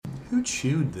Who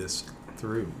chewed this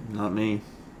through? Not me.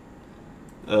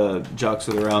 Jocks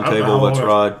of the round table. What's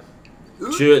Rod?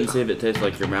 Chew it and see if it tastes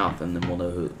like your mouth, and then we'll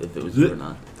know if it was you or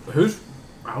not.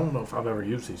 I don't know if I've ever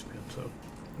used these pens, so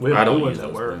I don't use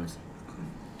those pens.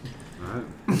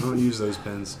 I don't use those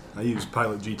pens. I use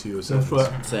Pilot G207. That's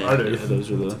what Same. I do. Yeah,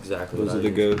 those are the Exactly. Those what are I the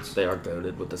use. goats. They are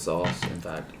goated with the sauce. In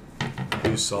fact.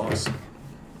 Whose sauce?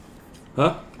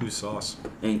 Huh? Whose sauce?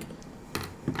 Ink.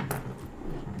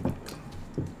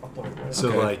 So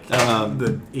Okay.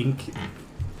 the ink.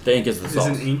 The ink is the sauce.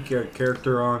 Isn't ink a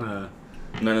character on a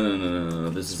No.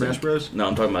 This is Smash ink. Bros? No,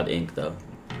 I'm talking about ink though.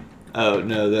 Oh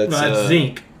no, that's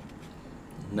zinc.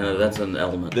 No, that's an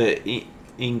element. The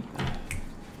ink.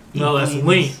 No, that's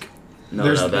Link.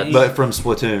 There's that's But from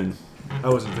Splatoon. I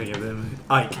wasn't thinking of them.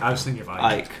 Ike. I was thinking of Ike.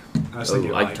 Ike. I was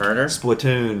thinking of Ike Turner.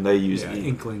 Splatoon. They use Yeah, ink.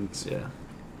 Inklings. Yeah.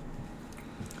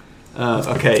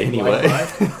 Okay. Anyway,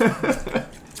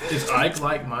 Is Ike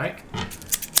like Mike?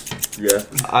 Yeah.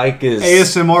 Ike is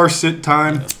ASMR sit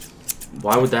time.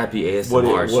 Why would that be ASMR?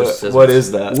 What, It's just scissors. what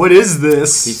is that? What is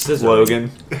this? He's scissoring.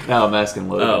 Logan? No, I'm asking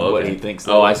Logan Oh, what okay. he thinks.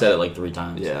 Oh, I said it like 3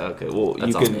 times. Yeah. Okay. Well,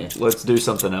 That's you on can. me. Let's do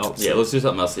something else. Yeah, let's do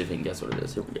something else. See if he can guess what it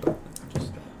is. Here we go.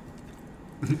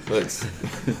 Let's.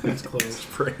 It's close.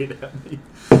 Spray it at me.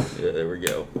 Yeah, there we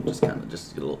go. Just get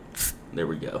a little. There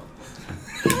we go.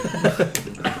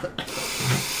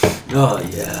 Oh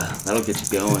yeah, that'll get you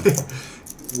going.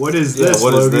 What is Yeah. this?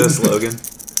 What is Logan? this, Logan?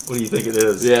 What do you think it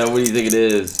is? Yeah, what do you think it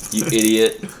is, you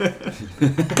idiot? I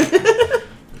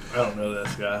don't know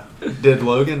this guy. Did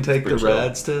Logan take the Pretty chill.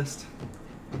 RADS test?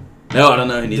 No, I don't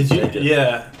know. He needs Did to take it. you?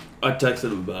 Yeah. I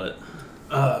texted him about it.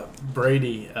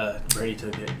 Brady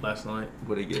took it last night.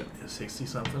 What did he get? 60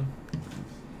 something.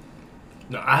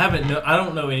 No, I haven't. I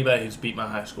don't know anybody who's beat my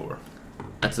high score.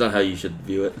 That's not how you should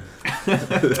view it.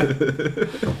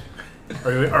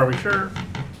 Are we sure?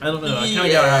 I don't know. I kind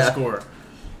of got a high score.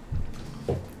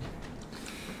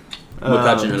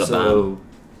 So,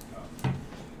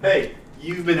 Hey,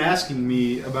 you've been asking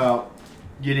me about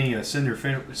getting a center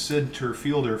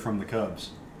fielder from the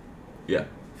Cubs Yeah.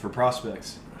 for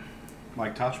prospects.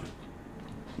 Mike Tauchman.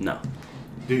 No,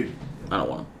 Dude, I don't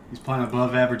want him. he's playing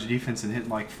above average defense and hitting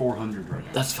like 400 right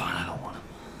now. That's fine. I don't want him.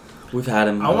 We've had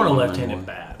him. I want a don't left-handed anymore.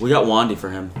 bat. We got Wandy for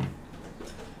him.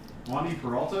 Wandy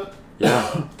Peralta?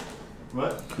 Yeah.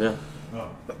 What? Yeah. Oh.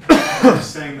 I'm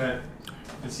just saying that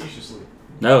facetiously.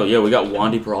 No, yeah, we got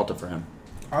Wandy Peralta for him.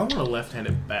 I want a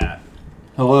left-handed bat.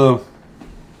 hello.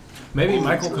 Maybe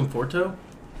Michael Conforto.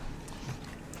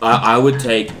 I would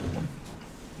take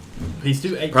He's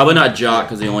due 8. probably not Jock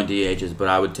because he only DHs, but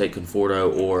I would take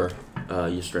Conforto or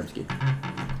Yastrzemski.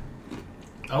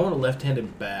 I want a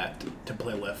left-handed bat to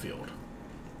play left field.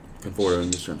 Conforto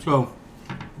and Yastrzemski. So,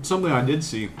 something I did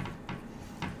see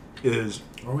is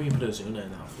Or we can put Ozuna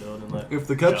in outfield and let. if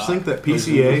the Cubs Jock. think that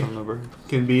PCA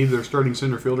can be their starting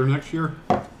center fielder next year,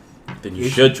 Then you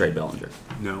should trade Bellinger.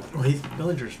 no. Well,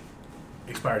 Bellinger's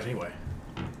expires anyway.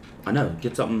 I know.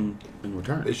 Get something in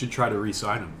return. They should try to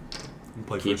re-sign him and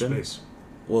play Keep first him? base.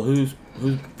 Well, who's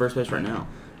first base right now?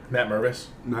 Matt Mervis.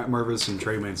 Matt Mervis and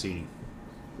Trey Mancini.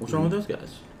 What's wrong with those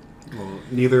guys? Well,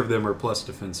 neither of them are plus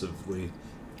defensively.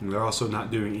 And they're also not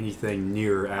doing anything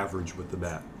near average with the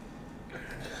bat.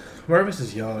 Mervis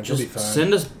is young. He'll Just be fine.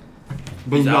 send us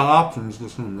But He's he's got out. options.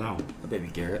 Listen to him now. a baby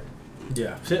Garrett.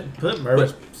 Yeah, put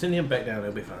Mervis. Send him back down.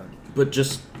 He'll be fine. But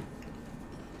just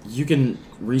you can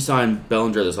re-sign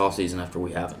Bellinger this offseason after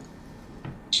we have him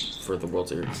for the World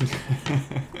Series.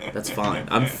 That's fine.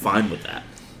 I'm fine with that.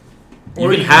 You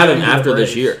Or can you have can him give him to after the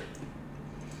this Braves. year.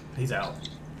 He's out.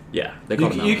 Yeah, they You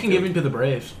called can, him out you on can the give field. him to the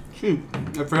Braves. Shoot,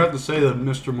 I forgot to say that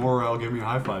Mr. Morrell gave me a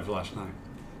high five last night.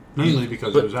 Mainly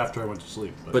because it was after I went to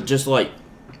sleep. But just like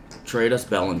trade us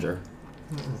Bellinger,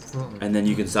 and then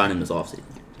you can sign him this offseason.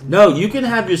 No, you can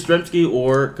have Yastrzemski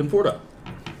or Conforto.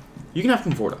 You can have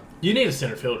Conforto. You need a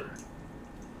center fielder.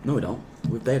 No, we don't.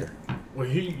 We have Bader. Well,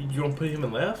 you want to put him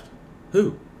in left?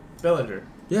 Who? Bellinger.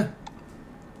 Yeah.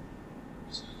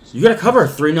 You got to cover a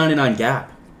 $3.99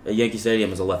 gap at Yankee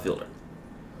Stadium as a left fielder.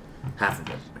 Half of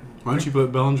it. why don't you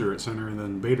put Bellinger at center and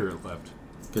then Bader at left?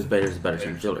 Because Bader's a better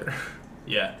center fielder.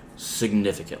 Yeah.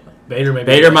 Significantly.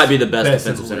 Bader might be the best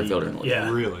defensive center fielder in the league. Yeah.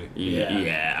 Really?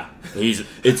 Yeah.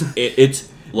 It's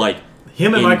like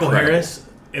Him and Michael incredible. Harris.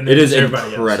 And then It is everybody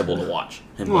incredible to watch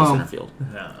him play Well, center field.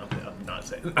 Else. No, okay, I'm not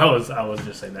saying. I was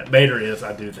just saying that Bader is.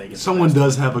 I do think it's Someone the best.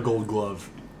 does have a gold glove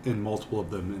in multiple of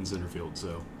them in center field,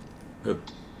 so Who?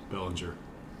 Bellinger.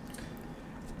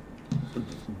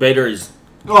 Bader is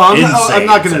Oh, I'm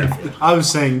not Insane going center to. I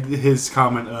was saying his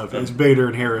comment of it's Bader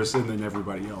and Harris and then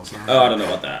everybody else. Oh, I don't know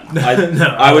about that. No,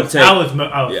 I would take. That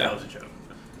was a joke.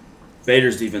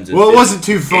 Bader's defense is Well, it wasn't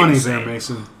too funny insane. there,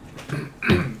 Mason.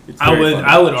 I would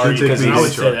argue Shouldn't because take I would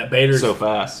these say that Bader's So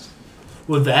fast.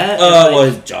 with that. Well,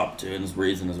 his job too, and his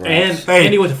reason is right.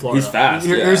 and he went to Florida. He's fast.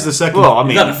 Here's the second. Well, I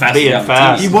mean, He's not the fastest guy being on the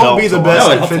fast. he won't be helps the a best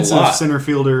No, it helps a defensive lot. center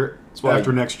fielder why-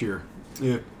 after next year.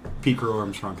 If Pete Crow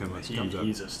Armstrong comes up.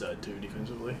 He's a stud too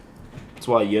defensively. That's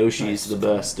why Yoshi's the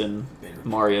best in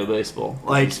Mario baseball.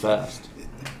 Like- He's fast.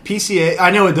 PCA,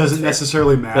 I know it doesn't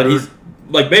necessarily matter. But he's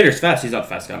like Bader's fast. He's not the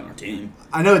fastest guy on our team.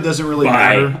 I know it doesn't really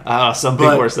Bye. matter. Some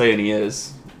But- people are saying he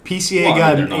is. PCA Well, I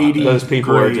got mean, an they're not. 80. Those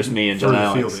people are grade just me and for John the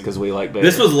Alex fielding. because we like Bader.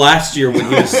 This was last year when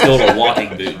he was still a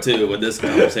walking boot too. When this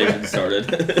conversation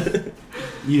started.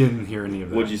 You didn't hear any of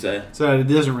that. What'd you say? So it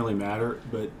doesn't really matter,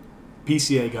 but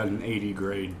PCA got an 80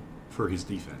 grade for his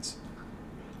defense,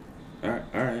 All right.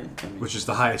 I mean, which is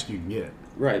the highest you can get.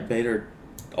 right. Bader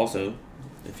also,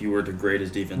 if you were to grade his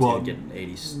defense, Well, he'd get an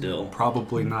 80 still.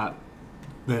 Probably not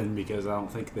then, because I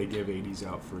don't think they give 80s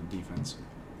out for defense.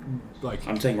 Like,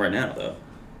 I'm saying right now though,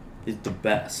 he's the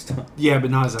best. yeah, but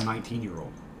not as a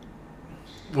 19-year-old.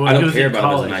 Well, I he don't was care in about him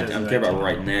as college a 19. as I a care about 19.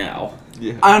 right now.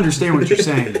 Yeah. I understand what you're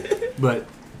saying, but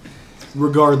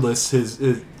regardless, his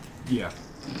yeah.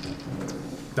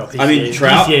 No, I mean,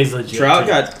 Trout PCA's legit, Trout too.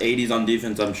 got 80s on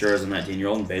defense, I'm sure, as a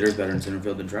 19-year-old, and Bader's better in center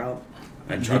field than Trout.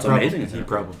 And He Trout's probably- amazing in He center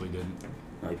field. probably didn't.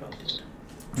 No, he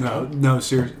probably did. No,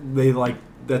 seriously. They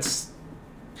that's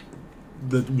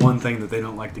the one thing that they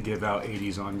don't like to give out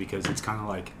 80s on, because it's kind of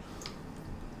like,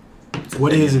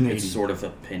 what is an 80? It's sort of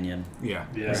opinion. Yeah.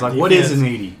 Yeah. It's like, what is an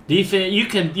 80?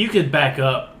 Defense, you could back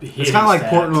up. It's kind of like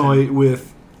Portnoy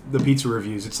with the pizza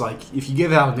reviews. It's like, if you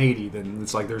give out an 80, then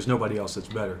it's like there's nobody else that's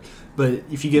better. But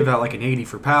if you give out like an 80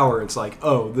 for power, it's like,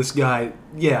 oh, this guy,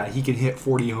 yeah, he can hit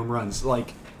 40 home runs.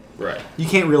 Like, Right. you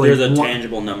can't really. There's a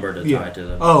tangible number to tie to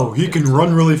them. Oh, he can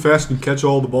run really fast and catch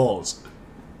all the balls.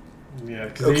 Yeah,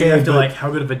 because Okay, you have to but- like,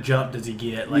 how good of a jump does he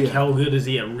get? Like, Yeah. how good is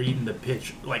he at reading the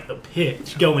pitch, like the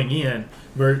pitch going in,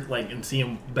 and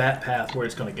seeing bat path where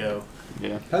it's going to go.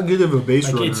 Yeah. How good of a base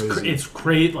Like runner it's is he? it's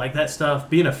great, like that stuff.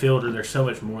 Being a fielder, there's so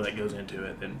much more that goes into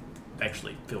it than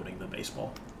actually fielding the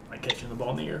baseball, like catching the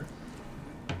ball in the air.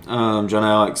 John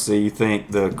Alex, so you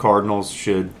think the Cardinals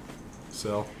should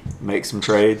So, make some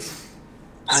trades?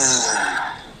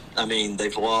 I mean,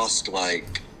 they've lost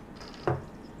like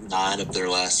 9 of their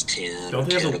last 10, Don't or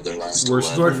they have 10 the of their last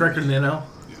worst 11. Worst record in the NL.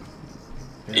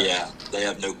 Yeah, they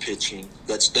have no pitching.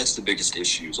 That's the biggest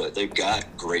issue. Is like they've got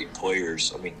great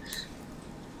players.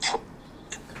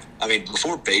 I mean,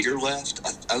 before Bader left,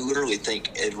 I literally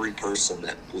think every person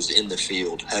that was in the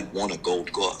field had won a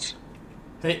Gold Glove.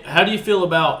 Hey, how do you feel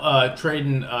about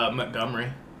trading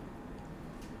Montgomery?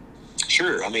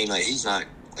 Sure, I mean, like he's not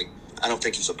like I don't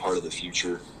think he's a part of the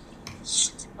future.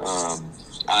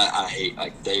 I hate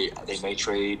like they may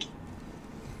trade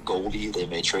Goldie, they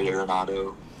may trade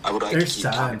Arenado. I would like They're to keep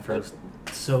signed Tommy for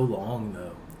so long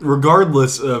though.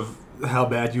 regardless of how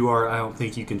bad you are, I don't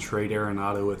think you can trade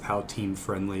Arenado with how team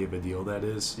friendly of a deal that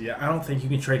is. Yeah, I don't think you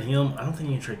can trade him. I don't think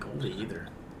you can trade Goldie either.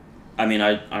 I mean,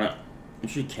 I don't.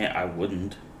 If you can't, I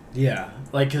wouldn't. Yeah,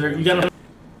 like 'cause you got to.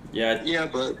 Yeah. Yeah,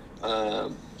 but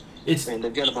It's I mean,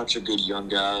 they've got a bunch of good young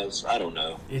guys. I don't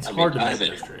know. it's I hard mean, to I make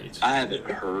haven't, those trades. I haven't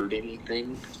heard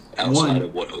anything outside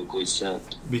of what Oakley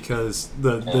sent Because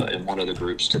the in one of the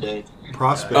groups today.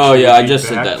 prospects. Oh, yeah, I would be just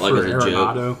said back that like for as a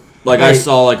joke. Arenado. Like I Hey,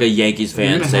 saw like a Yankees You're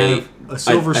fan gonna say have a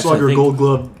Silver actually, Slugger I think- Gold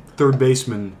Glove third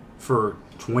baseman for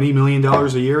 $20 million a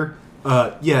year.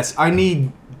 Yes, I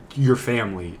need your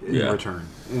family in Yeah. return.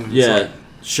 And it's Yeah, like,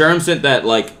 Sherm sent that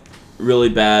like really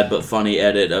bad but funny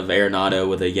edit of Arenado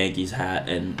with a Yankees hat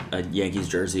and a Yankees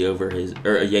jersey over his,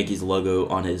 or a Yankees logo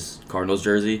on his Cardinals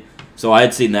jersey. So I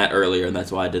had seen that earlier, and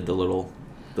that's why I did the little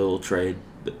trade.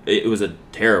 It was a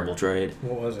terrible trade.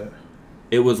 What was it?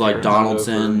 It was like Arenado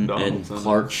Donaldson for and Donaldson.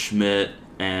 Clark Schmidt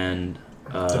and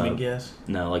Dominguez.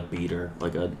 no, like Beater,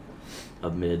 like a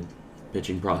mid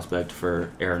pitching prospect for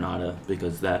Arenado,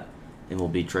 because that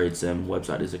MLB Trade Sim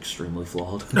website is extremely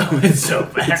flawed. It's so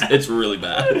bad. It's really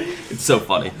bad. It's so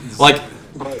funny. Like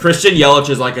Christian Yelich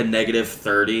is like a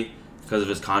 -30 because of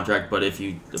his contract, but if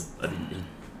you, I mean,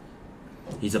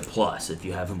 he's a plus if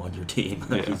you have him on your team.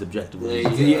 Yeah. He's objectively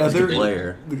The a other- good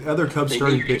player. the other Cubs They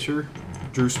starting need- pitcher,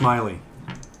 Drew Smiley.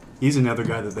 He's another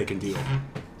guy that they can deal.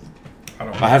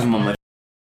 I have him on my.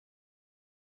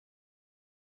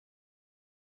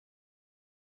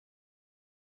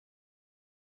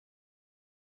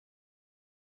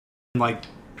 Like,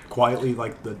 quietly,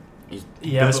 like the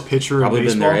Yeah, best but, pitcher in probably been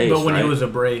baseball. their ace. but when he right? was a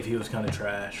Brave, he was kind of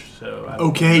trash. So I would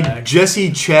Okay, go back.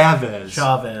 Jesse Chavez.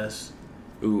 Chavez.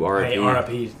 Ooh, Hey, RIP. RIP.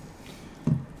 He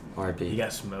RIP.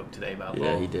 got smoked today by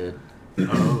Yeah, Law. he did.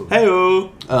 Oh.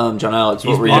 Hey-o. John Alex,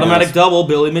 what He's were you automatic gonna- double,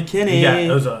 Billy McKinney. Yeah,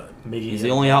 it was a Miggy. He's the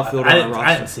only outfielder I on didn't, the I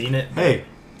roster. hadn't seen it. Hey,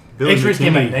 Billy X-rays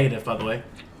came back McKinney, negative, by the way.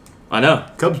 I know.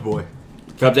 Cubs boy.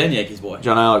 Cubs and Yankees boy.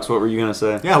 John Alex, what were you gonna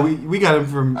say? Yeah, we got him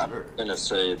from. I'm going to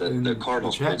say that In the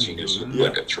Cardinals Chapman, pitching is yeah.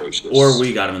 like atrocious. Or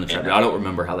we got him in the trade. I don't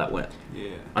remember how that went. Yeah.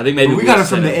 I think maybe But we got him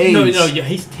from sent the A's. No, yeah,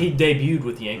 he debuted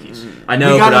with the Yankees. I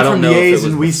know, we got but I him don't from know the if A's, it was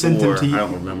and we sent him before. to. I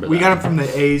don't remember We that. got him from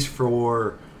the A's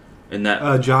for In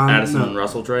that John Addison no, and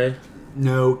Russell trade?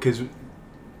 No, because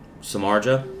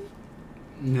Samardzija?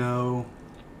 no,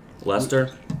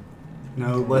 Lester?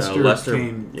 Lester, Lester-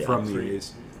 came yeah, from the three.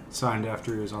 A's. Signed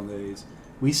after he was on the A's.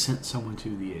 We sent someone to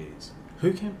the A's.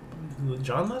 Who came?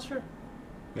 John Lester?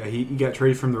 Yeah, he got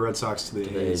traded from the Red Sox to the To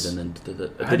the A's. A's and then to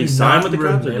the, I did he do sign not with the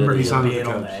Cubs? Or remember did he he signed with being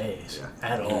the on the Cubs. A's Yeah.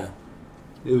 at all. Yeah.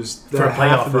 It was For that a half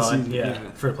playoff of the run, season,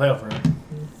 yeah. For a playoff run.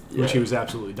 Which he was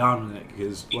absolutely dominant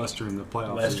because Lester in the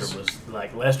playoffs.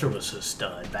 Lester was a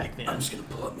stud back then. I'm just going to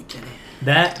pull up McKinney.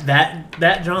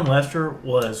 That John Lester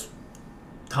was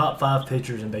top 5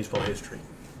 pitchers in baseball history.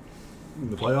 in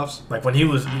the playoffs. Like when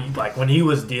he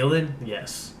was dealing,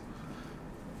 yes.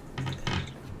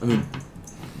 I mean,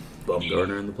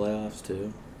 Bumgarner in the playoffs,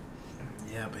 too.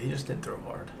 Yeah, but he just didn't throw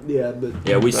hard. Yeah, but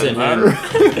Yeah, we sent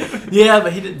him. Yeah,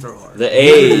 but he didn't throw hard. The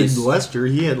A's. Lester,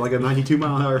 he had like a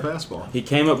 92-mile-an-hour fastball. He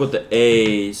came up with the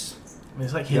A's, I mean,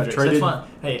 it's like Got Hendricks. traded. That's fine.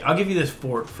 Hey, I'll give you this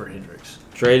for Hendricks.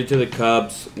 traded to the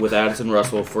Cubs with Addison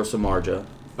Russell for Samardzija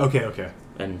Okay.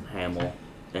 and Hamill,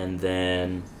 and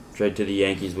then traded to the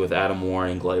Yankees with Adam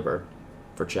Warren and Glaber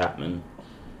for Chapman,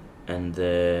 and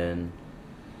then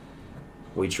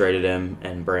we traded him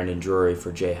and Brandon Drury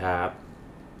for J. Happ,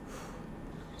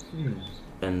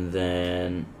 and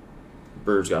then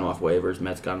Brewers got him off waivers.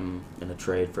 Mets got him in a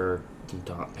trade for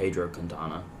Pedro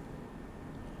Quintana.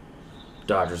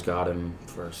 Dodgers got him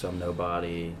for some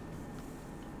nobody.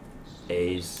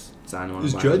 A's signed him on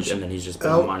Is a minor, Judge and then he's just been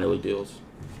out? on minor league deals.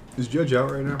 Is Judge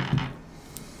out right now?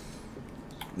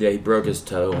 Yeah, he broke his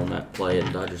toe on that play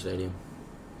at Dodger Stadium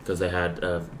because they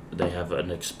have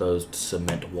an exposed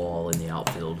cement wall in the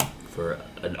outfield for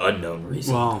an unknown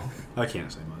reason. Well, I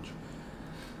can't say much.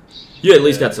 You at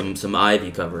least got some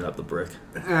ivy covering up the brick.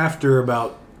 After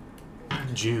about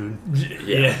June.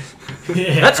 Yeah.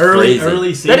 Yeah. That's early, crazy.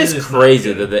 Early season That is not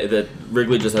crazy good. that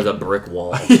Wrigley just has a brick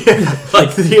wall. Like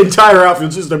the entire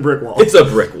outfield's just a brick wall. It's a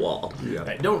brick wall. Yeah.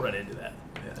 Hey, don't run into that.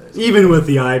 Yeah, it's- Even with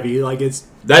the ivy, like it's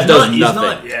That He's does not- he's nothing.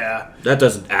 not- yeah. That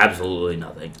does absolutely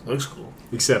nothing. Looks cool.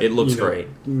 except It looks you know, great.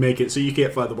 Make it so you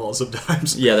can't find the ball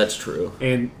sometimes. Yeah, that's true.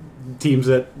 And teams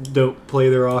that don't play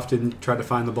there often try to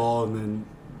find the ball, and then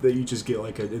that you just get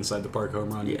like an inside the park home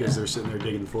run because Yeah. they're sitting there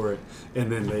digging for it,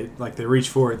 and then they reach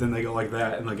for it, then they go like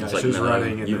that, and the guy's It's like, just no,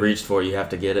 running. And you then, reached for it, you have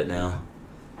to get it now.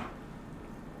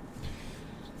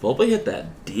 Volpe hit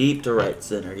that deep to right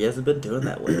center. He hasn't been doing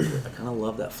that lately. I kind of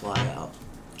love that fly out.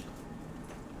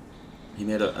 He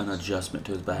made an adjustment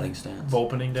to his batting stance.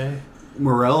 Opening day.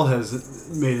 Morel has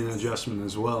made an adjustment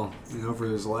as well. And over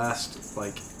his last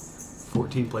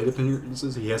 14 plate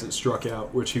appearances, he hasn't struck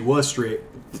out, which he was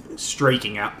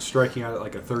striking out at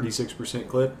like a 36%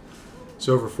 clip.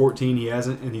 So over 14 he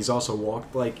hasn't, and he's also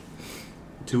walked like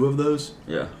 2 of those,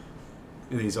 Yeah.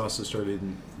 and he's also started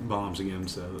bombs again.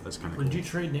 So that's kind of cool. Did you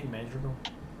trade Nick Madrigal?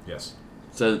 Yes,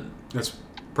 So that's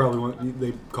probably one.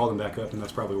 They called him back up, and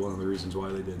that's probably one of the reasons why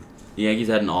they did. the Yankees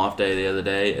had an off day the other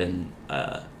day, and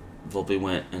Volpe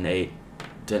went and ate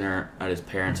dinner at his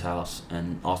parents' house,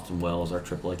 and Austin Wells, our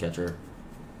AAA catcher,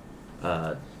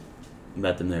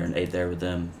 met them there and ate there with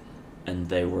them, and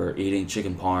they were eating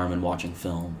chicken parm and watching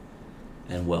film,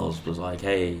 and Wells was like,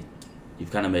 "Hey,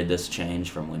 you've kind of made this change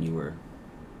from when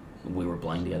we were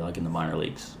playing together, like in the minor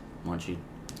leagues. Why don't you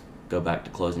go back to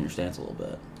closing your stance a little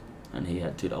bit?" And he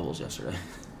had 2 doubles yesterday.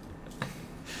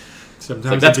 Sometimes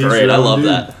It's like, that's it beats great. your I own love dude.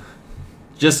 that.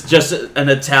 Just an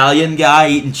Italian guy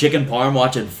eating chicken parm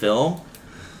watching film.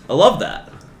 I love that.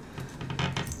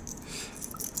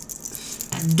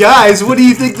 Guys, what do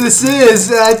you think this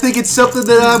is? I think it's something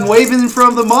that I'm waving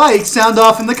from the mic. Sound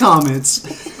off in the comments.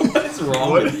 What is wrong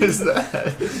What with you? is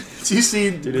that? Do you see?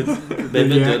 Dude, they've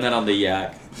been Yak. doing that on the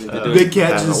Yak. They've been doing- Big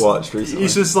Cat haven't just watched recently.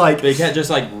 He's just like Big Cat just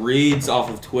like reads off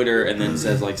of Twitter and then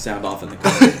says like sound off in the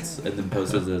comments and then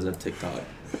posts it as a TikTok.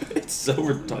 It's so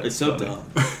it's so dumb.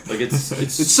 Like it's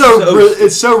it's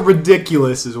so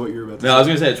ridiculous, is what you're about to No, I say. was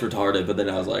gonna say it's retarded, but then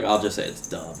I was like, I'll just say it's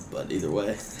dumb. But either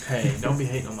way, Hey, don't be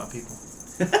hating on my people.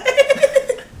 I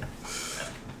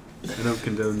don't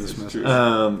condone this message.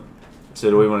 So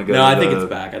do we want to go? no, to I think the- it's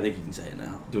back. I think you can say it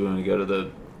now. Do we want to go to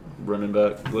the running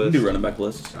back We list? can do running back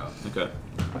lists. So Okay.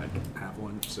 I have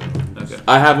one. So Okay.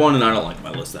 I have one, and I don't like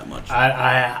my list that much. I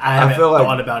haven't feel like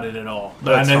thought about it at all.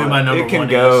 But I That's know who fine. my number It can one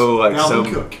go like Dalvin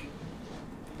some, Cook.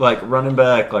 like running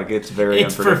back. Like it's very is.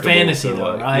 It's for unpredictable, fantasy, so, though,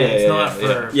 like, right? Yeah, It's yeah, not yeah,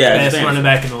 for Yeah, it's best fantasy. running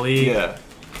back in the league. Yeah.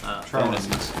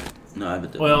 Fantasy. No, I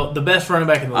haven't. Well, the best running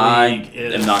back in the I league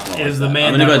am not gonna is like the that.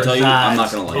 man I'm gonna that tell you, I'm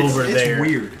not resides gonna like it. over there. It's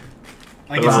weird.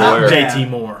 Like Over it's not where? bad. JT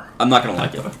Moore. I'm not gonna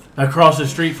like it. Across the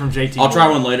street from JT I'll try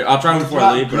Moore. one later. I'll try one It's before I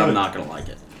not leave, but I'm good. not gonna like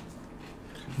it.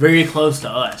 Very close to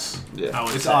us. Yeah. I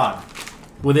would It's say. odd.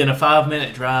 Within a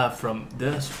 5-minute drive from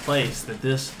this place that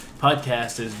this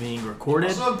podcast is being recorded.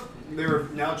 Also, there are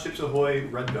now Chips Ahoy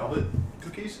Red Velvet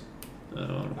cookies.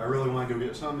 Oh. I really want to go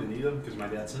get some and eat them because my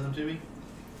dad sent them to me.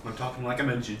 I'm talking like I'm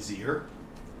a Gen-Zer.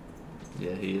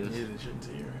 Yeah, he is. Yeah, they shouldn't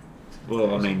see her.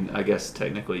 Well, I mean, I guess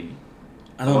technically,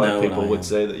 I a don't lot know. of people what I would am.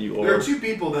 say that you There are. are two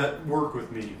people that work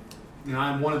with me, and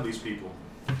I'm one of these people.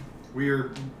 We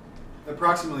are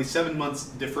approximately 7 months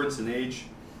difference in age.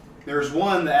 There's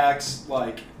one that acts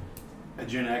like a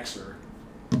Gen Xer,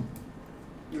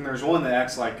 and there's one that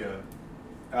acts like a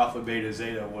Alpha, Beta,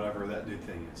 Zeta, whatever that dude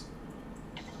thing is.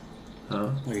 Huh?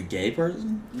 Like a gay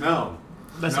person? No,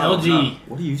 That's No, LG.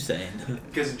 What are you saying?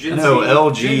 because Gen No, Z,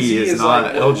 LG Gen Z is not.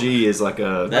 like, LG is like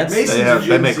a. That's- Mason's they a have. They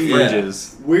Gen make Z.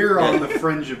 fridges. We're on the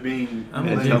fringe of being I'm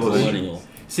And a Gen television. Z. Millennial.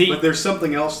 See, But there's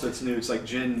something else that's new. It's like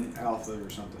Gen Alpha or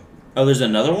something. Oh, there's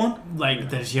another one? like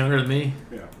that's younger than me.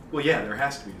 Yeah. Well, yeah, there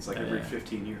has to be. It's like every Yeah.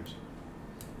 15 years.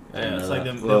 Yeah, it's like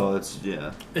them. Well, it's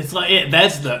yeah. It's like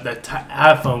that's the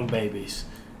iPhone babies.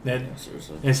 That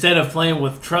Seriously. instead of playing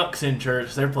with trucks in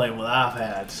church, they're playing with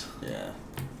iPads. Yeah.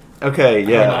 Okay,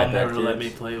 My yeah. mom never iPad let me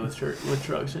kids. play with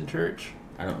trucks in church.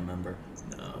 I don't remember.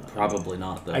 No. Probably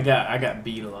not, though. I got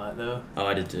beat a lot though. Oh,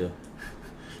 I did too.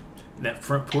 That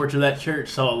front porch of that church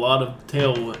saw a lot of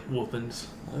tail whoopings.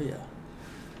 Oh, yeah.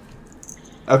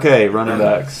 Okay, running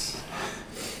backs.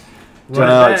 John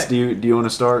Running Alex, back. do you want to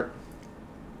start?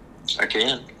 I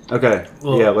can. Okay.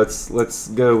 Well- yeah, let's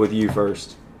go with you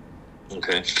first.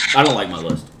 Okay. I don't like my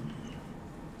list.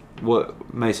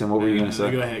 What, Mason? What were you gonna say?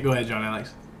 Go ahead, John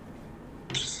Alex.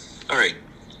 All right.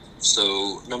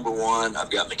 So number one, I've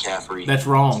got McCaffrey. That's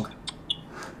wrong.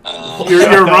 Um,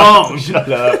 You're wrong.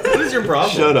 Shut up. What is your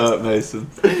problem? Shut up, Mason.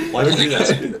 Why'd you do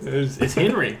that? It's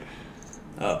Henry.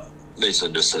 Oh.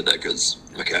 Mason just said that because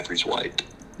McCaffrey's white.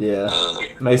 Yeah. Uh,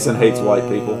 Mason hates white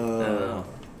people.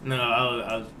 No,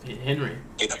 I was Henry.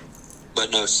 yeah. But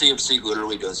no, CMC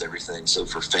literally does everything. So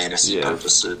for fantasy Yeah.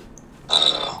 purposes,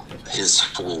 his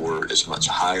floor is much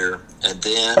higher. And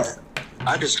then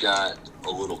I just got a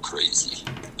little crazy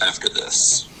after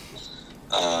this.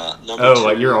 Number Oh, two,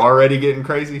 like you're already getting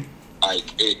crazy? like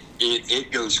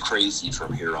it goes crazy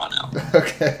from here on out.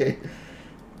 Okay.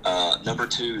 Number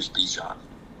two is Bijan.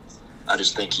 I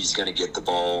just think he's going to get the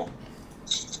ball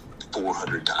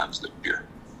 400 times this year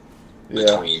Yeah.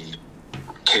 between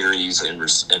carries and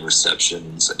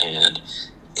receptions. And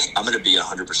I'm going to be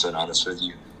 100% honest with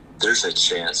you. There's a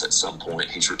chance at some point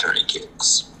he's returning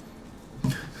kicks.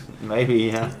 Maybe,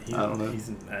 yeah. I don't know. He's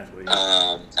an athlete.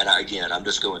 And I'm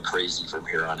just going crazy from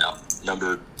here on out.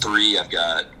 Number three, I've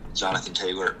got Jonathan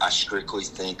Taylor. I strictly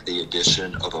think the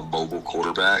addition of a mobile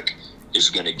quarterback is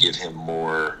going to give him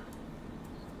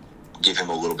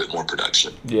a little bit more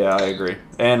production. Yeah, I agree.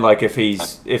 And like if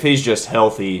he's just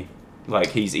healthy, like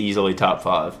he's easily top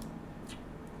 5. Not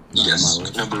on Yes. my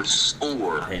list. Number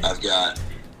four, Hey. I've got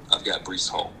Breece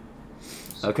Hall.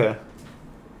 Okay.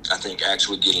 I think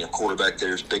actually getting a quarterback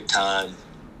there is big time.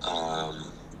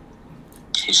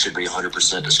 He should be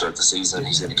 100% to start the season.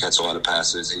 He's going to catch a lot of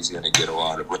passes. He's going to get a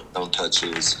lot of red zone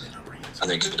touches. I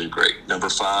think he'll do great. Number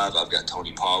five, I've got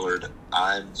Tony Pollard.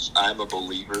 I'm a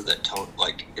believer that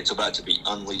it's about to be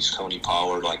unleashed Tony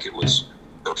Pollard like it was,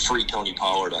 or free Tony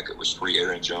Pollard like it was free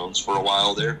Aaron Jones for a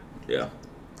while there. Yeah.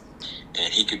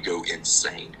 And he could go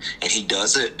insane. And he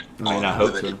does it. I mean, on I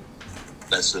hope limited. so.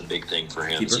 That's the big thing for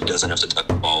him. Is Keeper. he doesn't have to touch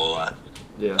the ball a lot.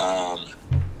 Yeah.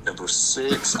 Number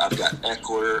six, I've got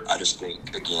Eckler. I just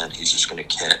think, again, he's just going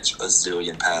to catch a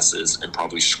zillion passes and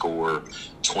probably score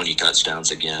 20 touchdowns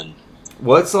again.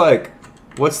 What's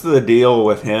the deal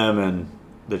with him and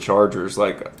the Chargers?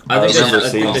 Like I think remember they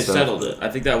seeing stuff. settled it. I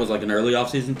think that was like an early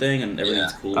offseason thing, and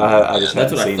everything's Yeah. cool. I just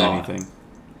That's haven't what I seen thought. anything.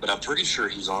 But I'm pretty sure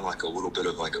he's on like a little bit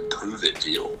of like a prove it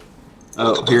deal.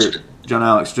 Oh, With a here, bunch of- John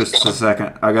Alex, just a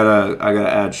second. I gotta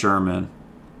add Sherm in.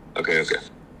 Okay.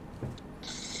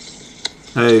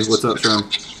 Hey, what's up,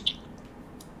 Sherm?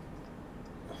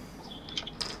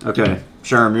 Okay,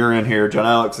 Sherm, you're in here. John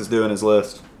Alex is doing his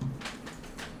list.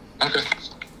 Okay.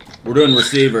 We're doing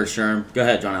receivers, Sherm. Go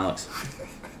ahead, John Alex.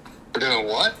 We're doing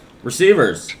what?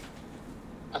 Receivers.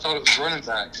 I thought it was running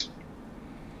backs.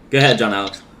 Go ahead, John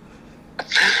Alex.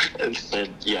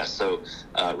 So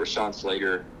Rashawn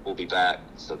Slater will be back,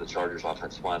 so the Chargers'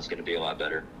 offensive line is going to be a lot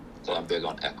better. So I'm big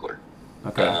on Eckler.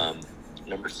 Okay.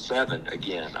 Number 7,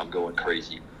 again, I'm going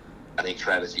crazy. I think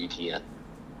Travis Etienne.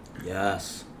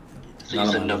 Yes.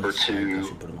 Season number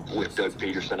 2 with Doug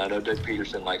Peterson. I know Doug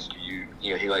Peterson likes to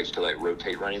he likes to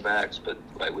rotate running backs, but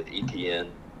with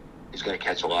Etienne, he's going to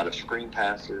catch a lot of screen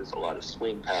passes, a lot of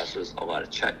swing passes, a lot of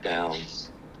check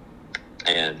downs,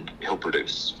 and he'll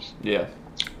produce. Yeah.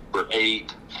 For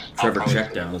 8, Trevor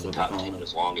checkdown is what they top call 10 it.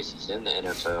 as long as he's in the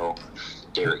NFL.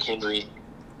 Derrick Henry.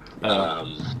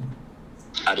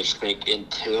 I just think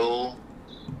until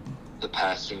the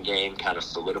passing game kind of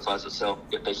solidifies itself,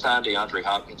 if they sign DeAndre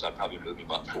Hopkins, I'd probably move him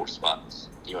up 4 spots.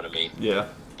 You know what I mean? Yeah.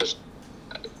 Just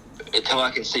until I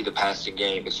can see the passing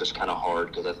game, it's just kind of hard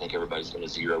because I think everybody's going to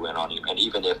zero in on him. And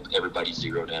even if everybody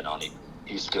zeroed in on him,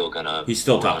 he's still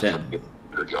top 10.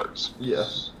 100 yards. Yeah.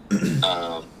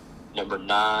 Number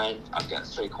 9, I've got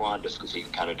Saquon just because he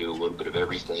can kind of do a little bit of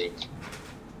everything.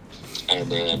 And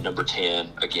then number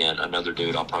 10, again, another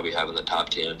dude I'll probably have in the top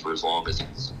 10 for as long as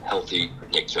he's healthy,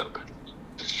 Nick Chubb.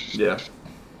 Yeah.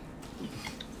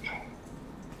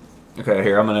 Okay,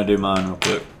 here, I'm going to do mine real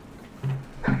quick.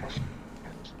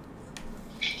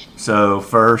 So,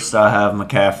 first, I have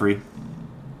McCaffrey.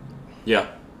 Yeah.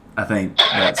 I think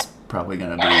that's probably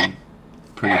going to be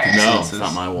pretty No, consensus. it's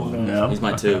not my one. No? He's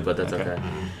my 2, but that's okay.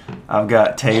 I've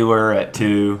got Taylor at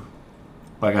 2.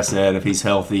 Like I said, if he's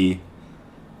healthy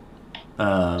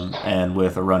and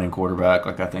with a running quarterback,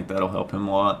 I think that'll help him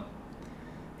a lot.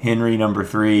 Henry, number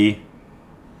 3.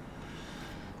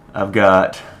 I've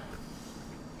got...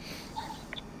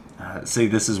 see,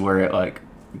 this is where it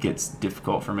gets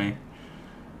difficult for me.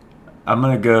 I'm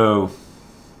going to go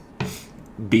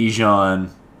Bijan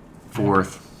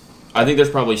 4th. I think there's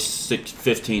probably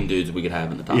 15 dudes we could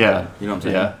have in the top 10. You know what I'm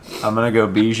saying? Yeah. I'm going to go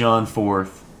Bijan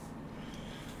 4th.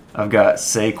 I've got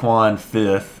Saquon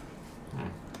 5th.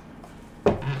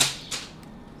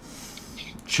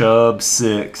 Chubb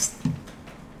 6th.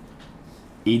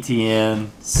 ETN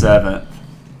 7th.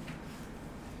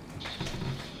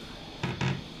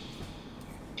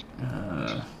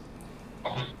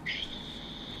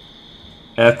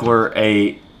 Eckler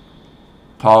 8.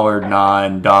 Pollard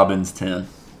 9. Dobbins 10.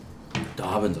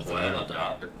 Dobbins, I forgot about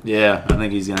that. Yeah, I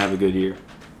think he's going to have a good year.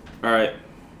 All right.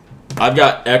 I've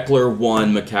got Eckler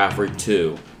 1, McCaffrey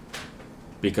 2.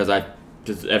 Because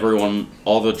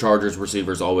all the Chargers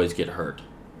receivers always get hurt.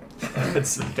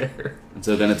 That's fair. And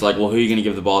so then it's who are you going to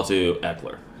give the ball to?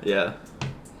 Eckler. Yeah.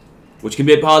 Which can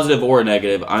be a positive or a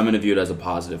negative. I'm going to view it as a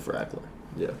positive for Eckler.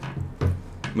 Yeah.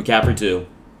 McCaffrey 2.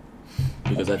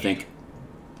 Because I think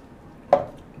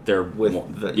they're...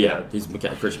 he's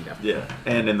Christian McCaffrey. Yeah,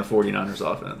 and in the 49ers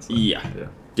offense. Yeah.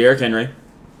 Derrick Henry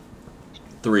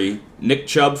 3. Nick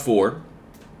Chubb 4.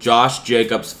 Josh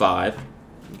Jacobs 5.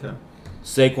 Okay.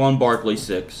 Saquon Barkley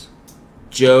 6.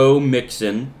 Joe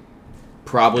Mixon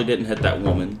probably didn't hit that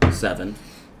woman 7.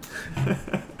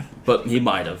 But he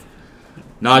might have.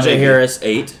 Najee Harris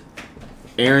 8.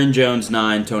 Aaron Jones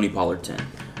 9. Tony Pollard 10.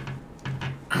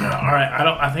 All right,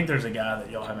 I think there's a guy that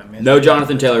y'all haven't mentioned. No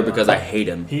Jonathan Taylor because I hate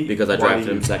him because I drafted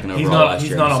him second overall last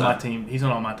year. He's not on my team. He's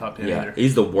not on my top 10 either.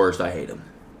 He's the worst. I hate him.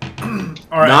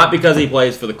 All right. Not because he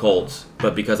plays for the Colts,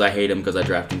 but because I hate him because I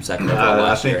drafted him second overall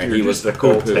last year. I think he was the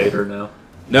Colts hater now.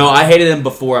 No, I hated him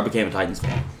before I became a Titans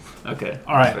fan. Okay.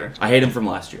 All right. Fair. I hate him from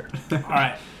last year. All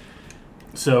right.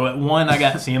 So at 1, I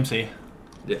got CMC.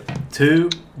 Yeah. 2,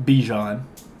 Bijan.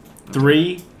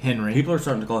 3, Henry. People are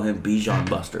starting to call him Bijan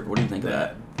Bustard. What do you think of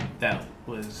that?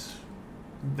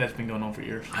 That's been going on for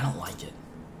years. I don't like it.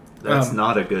 That's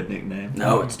not a good nickname.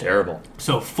 No, it's terrible.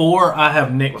 So 4, I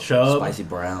have Nick Chubb. Spicy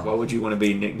brown. Why would you want to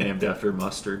be nicknamed after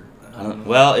mustard?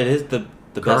 Well, it is the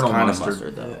best Colonel kind mustard. of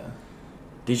mustard, though. Yeah.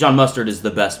 Dijon mustard is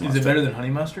the best mustard. Is it better than honey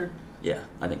mustard? Yeah,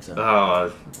 I think so.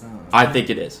 Oh, I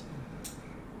think it is.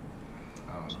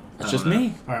 That's I just don't know.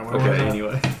 me. All right. What okay.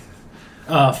 Anyway,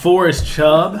 4 is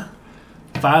Chubb.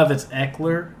 5 is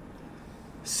Eckler.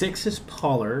 6 is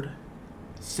Pollard.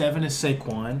 7 is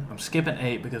Saquon. I'm skipping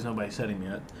 8 because nobody said him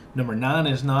yet. Number 9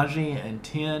 is Najee, and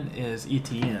 10 is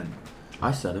Etienne.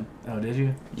 I said him. Oh, did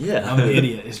you? Yeah. I'm an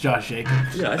idiot. It's Josh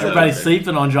Jacobs. Yeah, I said Everybody's it.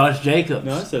 sleeping on Josh Jacobs.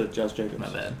 No, I said Josh Jacobs. My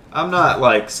bad. I'm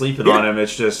not sleeping on him.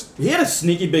 It's just He had a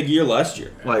sneaky big year last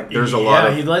year. there's a lot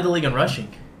of he led the league in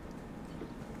rushing.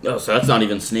 Oh, so that's not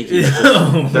even sneaky. That's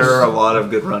just- there are a lot of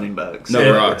good running backs. No,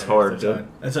 there are. It's hard to.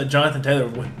 That's Jonathan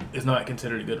Taylor is not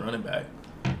considered a good running back.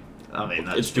 I mean,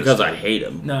 that's it's because just I hate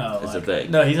him. No, It's the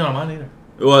thing. No, he's not on mine either.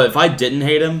 Well, if I didn't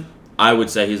hate him, I would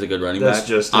say he's a good running That's back.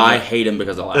 just I hate him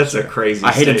because of last That's year. a crazy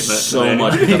I hate him statement so to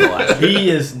much make. because of last year. He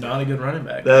is not a good running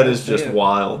back. That is just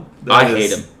wild. I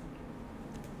hate him.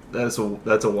 That's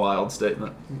a wild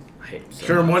statement. I hate him so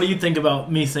Sherm, much. what do you think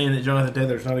about me saying that Jonathan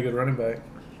Taylor's not a good running back?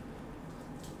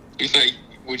 You think?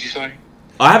 What'd you say?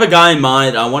 I have a guy in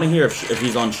mind. I want to hear if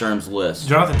he's on Sherm's list.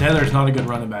 Jonathan Taylor's not a good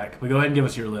running back. But go ahead and give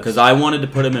us your list. Because I wanted to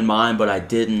put him in mine, but I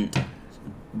didn't.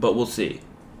 But we'll see.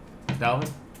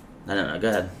 Dalvin? I don't know. Go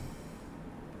ahead.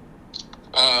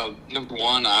 Number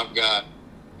one, I've got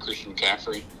Christian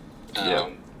McCaffrey.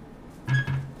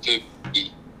 Two,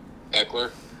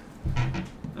 Eckler.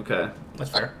 Okay.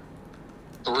 That's fair.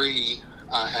 Three,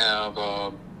 I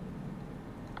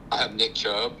have Nick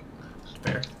Chubb.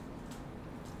 Fair.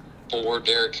 4,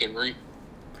 Derrick Henry.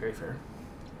 Very fair.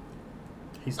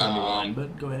 He's number one,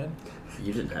 but go ahead.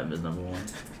 You didn't have him as number one.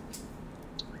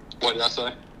 What did I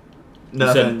say?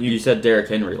 Nothing. You said Derrick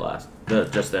Henry last.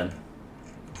 Just then.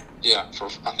 Yeah,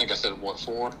 I think I said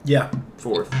 4. Yeah.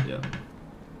 Fourth. Yeah.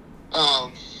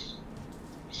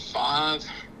 5,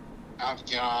 I've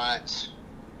got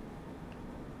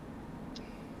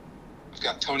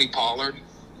Tony Pollard.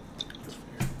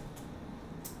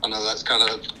 I know that's kind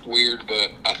of weird,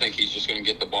 but I think he's just going to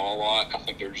get the ball a lot.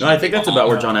 No, I think that's about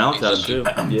where John Alex had him too.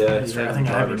 Yeah. That's fair. I think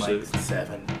I have him like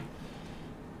 7.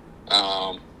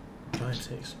 Go ahead,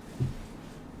 6.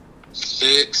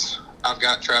 6, I've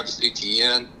got Travis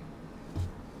Etienne.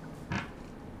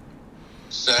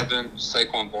 7,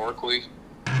 Saquon Barkley.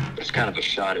 It's kind of a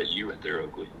shot at you right there,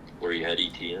 Oakley, where you had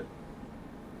ETN.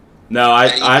 No,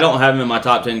 I don't have him in my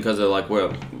top 10 because of like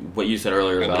what you said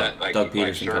earlier about That, like, Doug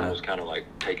Peterson. Sherman Kind was kind of like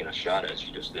taking a shot at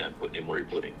you just then, putting him where he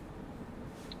put him.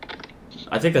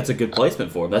 I think that's a good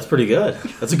placement for him. That's pretty good.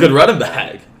 That's a good running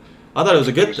back. I thought it was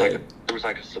a good thing. There was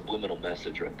like a subliminal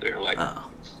message right there, like Oh.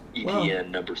 ETN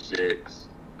number 6,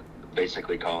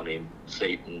 basically calling him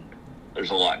Satan.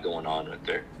 There's a lot going on right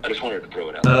there. I just wanted to throw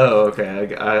it out there. Oh,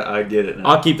 okay. I get it now.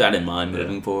 I'll keep that in mind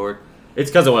moving forward. It's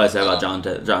because of what I said about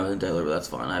Jonathan Taylor, but that's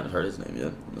fine. I haven't heard his name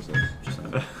yet. Just saying.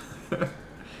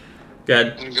 Go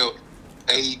ahead. I'm going to go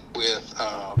 8 with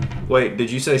Wait,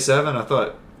 did you say 7? I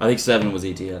thought 7 was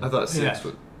ETN. 6 Yeah.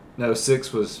 was. No,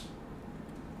 6 was.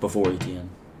 Before ETN.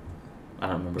 I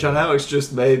don't remember. John Alex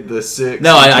just made the 6.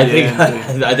 No, I at the think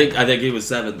end. I think he was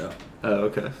 7 though. Oh,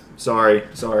 okay. Sorry.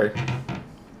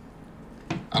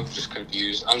 I'm just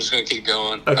confused. I'm just going to keep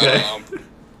going. Okay.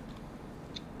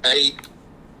 8,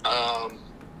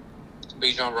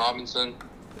 Bijan Robinson.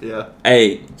 Yeah.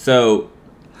 Hey, so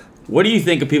what do you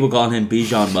think of people calling him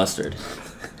Bijan Mustard?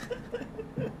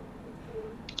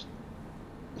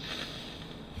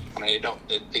 I mean,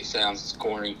 it sounds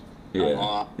corny.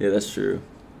 Yeah, that's true.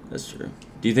 That's true.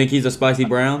 Do you think he's a spicy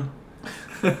brown?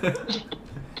 He's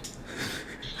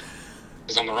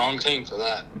on the wrong team for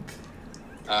that.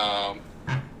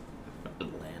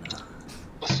 Atlanta.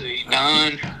 Let's see,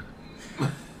 9.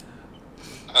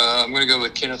 I'm going to go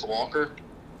with Kenneth Walker.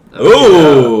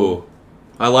 Ooh,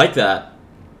 I like that.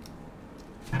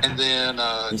 And then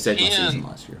He saved my 10, season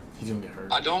last year. He's going to get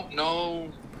hurt. I don't know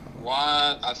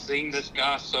why I've seen this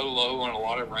guy so low on a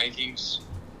lot of rankings.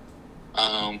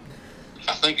 I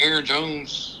think Aaron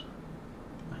Jones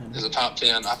is a top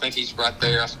 10. I think he's right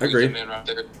there. I squeeze Agree. him in right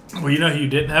there. Well, you know who you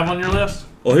didn't have on your list?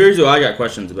 Well, here's who I got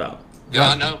questions about. Yeah,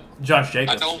 I know. Josh I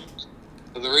Jacobs. don't.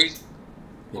 For the reason,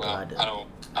 Yeah, well, I did. I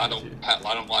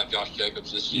don't like Josh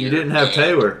Jacobs this year. You didn't have and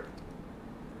Taylor.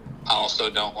 I also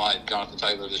don't like Jonathan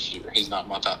Taylor this year. He's not in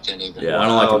my top 10 either. Yeah, I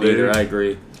don't like Wow, him either. dude. I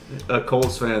agree. A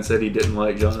Colts fan said he didn't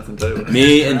like Jonathan Taylor.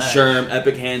 Me and Right. Sherm,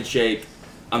 epic handshake.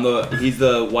 He's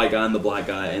the white guy and the black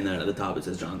guy, and then at the top it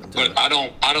says Jonathan Taylor. But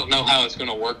I don't know how it's going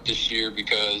to work this year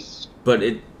because But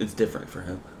it's different for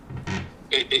him.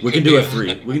 it We could can do be a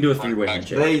three. We can do a three-way Right.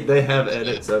 handshake. They have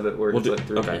edits of it where We'll it's do, like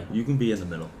 3. okay, you can be in the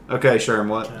middle. Okay, Sherm,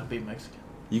 what? Can I be Mexican?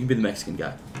 You can be the Mexican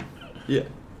guy. Yeah.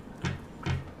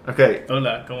 Okay,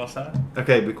 Hola, ¿cómo está?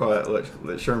 okay, be quiet. Let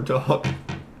Sherm talk.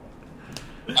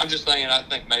 I'm just saying, I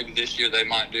think maybe this year they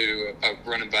might do a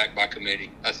running back by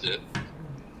committee. That's it.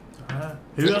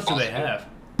 Who else do they have?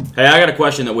 Hey, I got a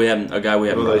question that a guy we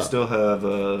haven't Well, brought they up. still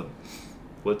have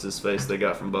what's his face they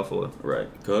got from Buffalo. Right,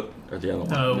 Cook or the other one.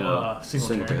 No, No.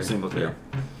 Singletary. Singletary.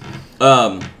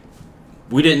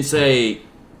 We didn't say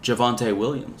Javonte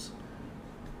Williams.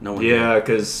 No one. Yeah,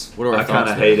 because What are our I kind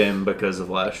thoughts of there? hate him because of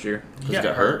last year. He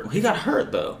got hurt. He got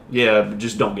hurt though. Yeah, but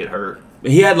just don't get hurt.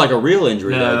 He had like a real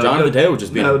injury though. Jonathan Taylor was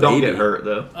just being a baby. don't get hurt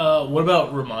though. What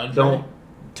about Ramondre? Don't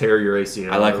tear your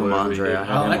ACL. I like or whatever you Ramondre. do. I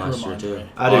had him like last year Ramondre. too.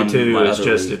 I do On too. my It's other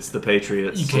just league. it's the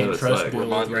Patriots. You can't so it's trust like, Bill.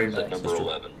 Ramondre's Right at back. number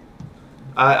 11.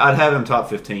 I'd have him top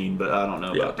 15, but I don't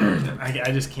know about top 10.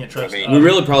 I just can't trust. I mean, We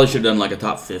really probably should have done like a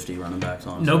top 50 running backs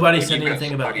on. Nobody when said you've got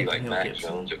anything about somebody like Anthony Mac Gibson.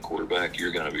 Jones at quarterback,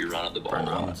 you're going to be running the ball Brian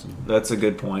a lot. Robinson. That's a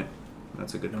good point.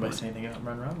 That's a good Nobody point. said anything about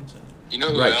Brian Robinson. You know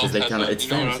who Right, else 'cause they has kinda- a, it's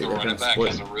you know fantasy, another they're running kinda back split.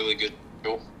 has a really good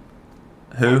deal?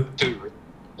 Who? Two.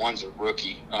 One's a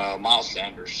rookie, Miles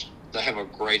Sanders. They have a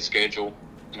great schedule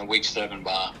in a week 7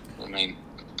 bye. I mean,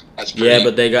 that's pretty. Yeah,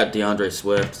 but they got DeAndre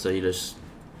Swift, so you just.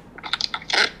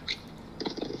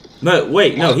 No,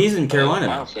 wait, no, he's in Carolina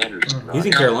now. Miles Sanders. He's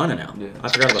in Carolina now. Yeah. I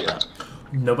forgot about that.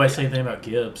 Nobody said anything about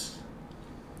Gibbs.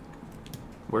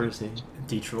 Where is he?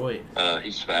 Detroit.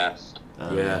 He's fast.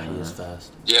 Yeah, he is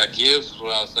fast. Yeah, Gibbs is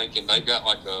what I was thinking. They've got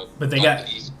like a. But they like got-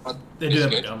 the easy- They do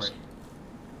have schedules. Montgomery.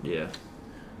 Yeah.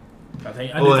 I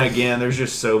think. I Well, do and think- again, there's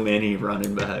just so many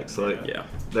running backs. Like Yeah,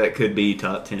 that could be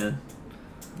top 10.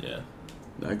 Yeah.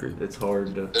 I agree. It's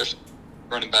hard to. There's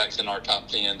running backs in our top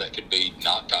 10 that could be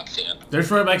not top 10. There's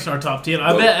running backs in our top 10.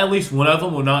 I bet at least one of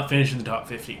them will not finish in the top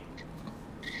 50.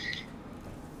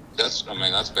 That's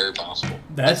very possible.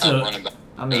 That's how a- running back.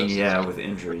 I mean, goes. yeah, with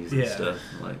injuries and Yeah. stuff.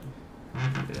 Like,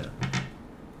 yeah.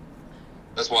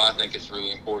 That's why I think it's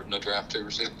really important to draft 2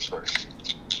 receivers first.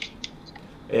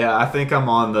 Yeah, I think I'm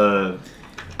on the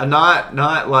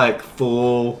not like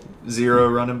full 0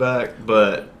 running back,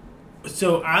 but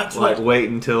So that's like what wait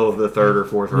until the 3rd or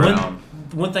 4th round.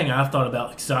 one thing I've thought about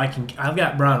because I've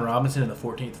got Brian Robinson in the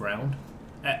 14th round.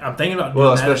 I'm thinking about doing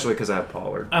Well, that. especially because I have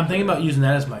Pollard. I'm thinking about using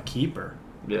that as my keeper,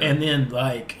 Yeah. and then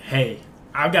like, hey,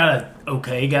 I've got an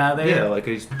okay guy there. Yeah, like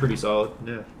he's pretty solid.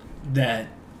 Yeah. That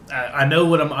I know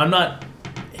what I'm not.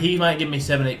 He might give me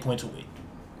 7-8 points a week.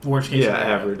 Worst case Yeah,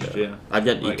 scenario. average. Yeah. I've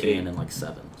got Like ETN 8. in like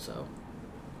 7, so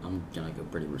I'm gonna go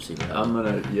pretty receiver. I'm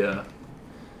gonna. Yeah.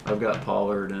 I've got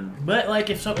Pollard and. But like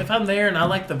if I'm there and I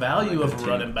like the value Like of a a team.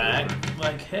 running back,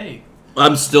 like hey,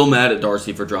 I'm still mad at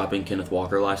Darcy for dropping Kenneth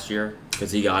Walker last year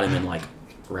because he got him in like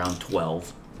round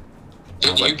 12.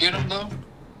 Didn't like- you get him though?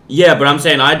 Yeah, but I'm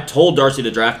saying I told Darcy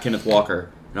to draft Kenneth Walker,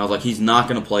 and I was like, he's not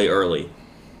going to play early,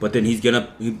 but then he's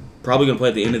probably going to play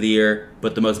at the end of the year.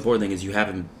 But the most important thing is you have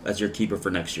him as your keeper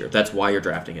for next year. That's why you're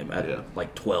drafting him at Yeah.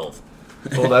 like 12.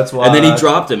 Well, that's why. And then he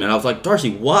dropped him, and I was like,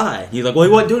 Darcy, why? He's like, well,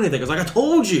 he wasn't doing anything. I was like, I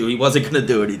told you he wasn't going to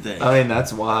do anything. I mean,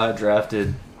 that's why I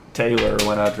drafted Taylor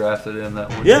when I drafted him that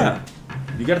one. Yeah,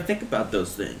 you got to think about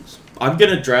those things. I'm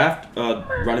going to draft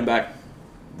running back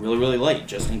really, really late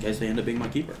just in case they end up being my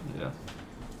keeper. Yeah.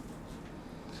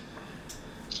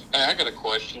 Hey, I got a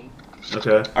question.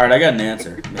 Okay. All right, I got an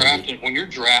answer. Maybe. When you're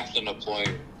drafting a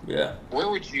player, Yeah. where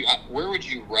would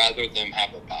you rather them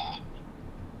have a bye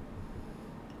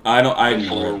I don't.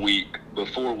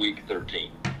 Before week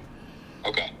 13.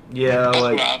 Okay. Yeah, That's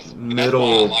like what that's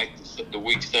middle. why I like the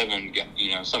week 7.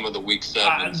 Some of the week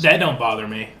 7s. that don't bother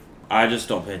me. I just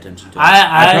don't pay attention to it.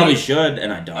 I- I probably should,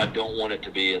 and I I don't. don't want it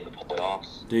to be in the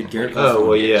playoffs. Dude, Garrett. Oh, Cole's well,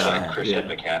 gonna be yeah. bad. Like Christian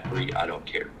McCaffrey, I don't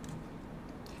care.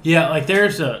 Yeah, like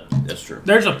there's a That's true.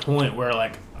 point where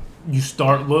like you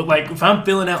start look like if I'm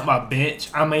filling out my bench,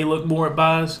 I may look more at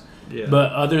buys. Yeah.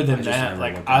 But other I than just that, never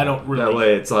like look at I it. don't really. That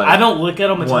way, it's like I don't look at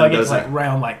them until one I get to like doesn't-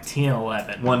 round like 10,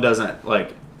 11. one doesn't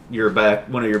like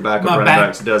one of your backup My running back-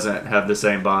 backs doesn't have the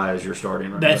same buy as your starting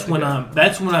running That's back. when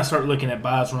that's when I start looking at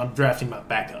buys when I'm drafting my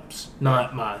backups,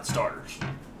 not my starters.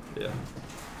 Yeah.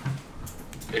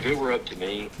 If it were up to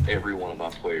me, every one of my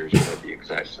players would have the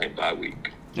exact same bye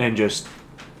week. And just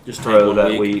Just take throw one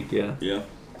that week. Yeah. Yeah,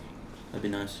 that'd be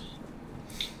nice.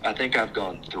 I think I've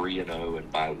gone 3-0 in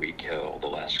bye week hell the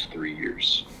last 3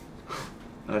 years.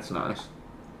 That's nice.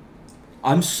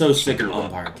 I'm so sick of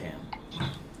umpire cam.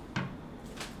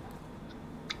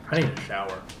 I need a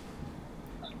shower.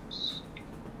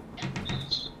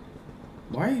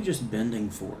 Why are you just bending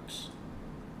forks?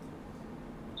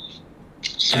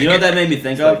 You know what that made me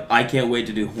think of? I can't wait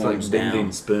to do It's like horns down bending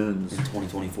in spoons.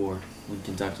 2024 when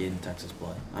Kentucky and Texas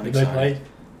play. I'm Did they excited.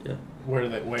 play? Yeah. Where do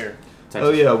they? Where? Texas.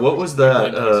 Oh yeah, what was They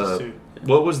that? played Texas, too.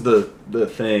 What was the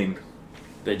thing?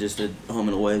 They just did home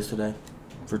and aways today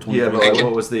for Yeah, 2024. but like,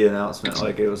 what was the announcement?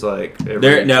 Like it was like every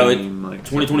There- no, team, like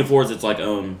 2024 is its like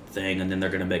own thing, and then they're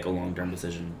gonna make a long-term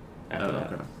decision after Oh,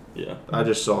 that. okay. Yeah. I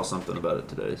just saw something about it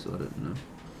today, so I didn't know.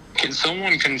 Can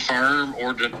someone confirm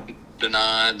or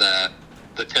deny that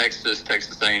the Texas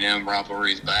A&M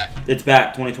rivalry is back? It's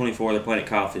back 2024. They're playing at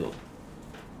Kyle Field.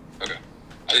 Okay.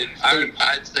 I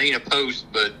had seen a post,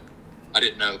 but I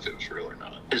didn't know if it was real or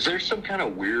not. Is there some kind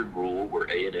of weird rule where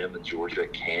A&M and Georgia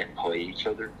can't play each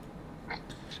other?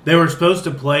 They were supposed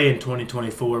to play in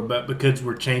 2024, but because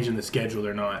we're changing the schedule,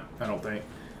 they're not. I don't think.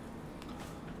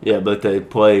 Yeah, but they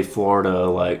play Florida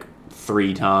like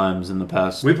 3 times in the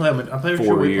past. We play them. I'm pretty 4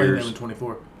 sure we play years. them in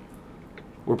 24.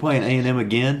 We're playing A&M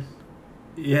again.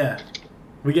 Yeah.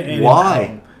 We get 8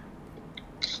 Why?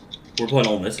 We're playing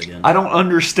Ole Miss again. I don't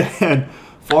understand.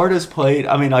 Florida's played.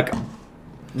 I mean, like,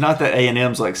 not that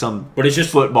A&M's like some But it's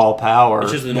just football power.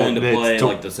 It's just annoying to that- play to,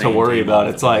 like the same to worry team about.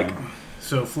 all It's the like time.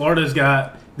 So Florida's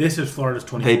got this is Florida's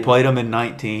 24. they played them in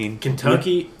 19.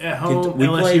 Kentucky at home, we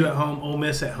LSU played- at home, Ole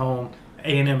Miss at home,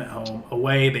 A&M at home.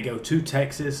 Away they go to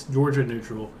Texas, Georgia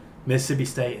neutral, Mississippi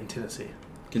State, and Tennessee.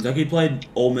 Kentucky played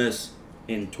Ole Miss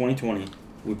in 2020.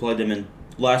 We played them in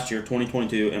last year,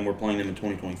 2022, and we're playing them in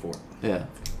 2024. Yeah,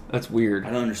 that's weird. I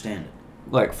don't understand it.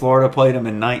 Like Florida played them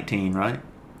in 19, right?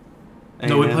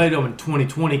 No, we A&M? played them in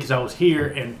 2020 because I was here,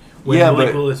 and when Yeah, Malik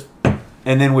but- Willis,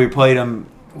 And then we played them.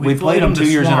 We played them the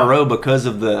 2 years in a Swamp. row because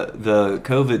of the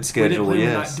COVID we didn't schedule. play them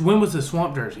in Yes, when was the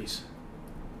Swamp jerseys?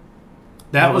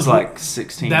 that was like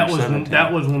 16. that or was 17.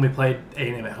 that was when we played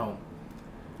A&M at home.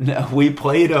 No, we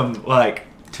played them like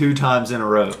 2 times in a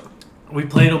row. We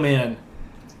played them in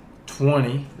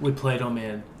 20. We played them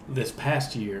in this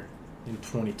past year in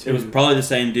 22. It was probably the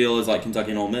same deal as like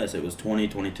Kentucky and Ole Miss. It was 20,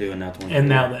 22, and now 24. and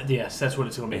now that yes, that's what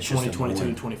it's going to be. It's just 2022 annoying.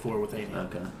 and 24 with A&M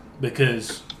Okay.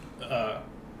 because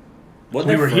Wasn't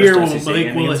we their were first here when SEC Malik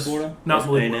game Willis, against Florida? not Was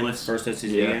Malik A&M's Willis. first SEC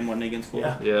Yeah. game wasn't against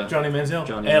Florida? yeah, Yeah. Johnny Manziel,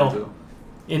 Johnny L Manziel.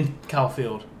 in Kyle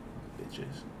Field, bitches.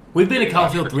 We've been to Kyle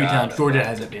Field 3 times. Georgia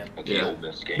hasn't been. The Yeah. Ole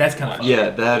Miss game. That's kinda fun. Yeah,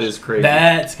 that is crazy.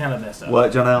 That's kind of messed up.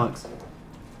 What, John Alex?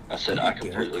 I said I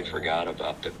completely forgot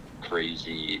about the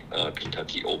crazy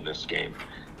Kentucky Ole Miss game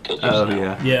till just Oh now.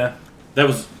 yeah. Yeah, That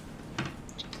was.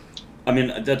 I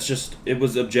mean, that's just. It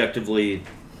was objectively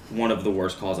one of the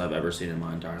worst calls I've ever seen in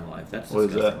my entire life. That's What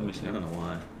is that? disgusting. I don't know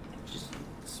why. Just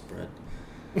spread.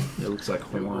 It looks like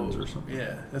horns or something.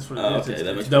 yeah, that's what Oh, it is. okay, It's, that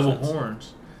it's makes more double sense.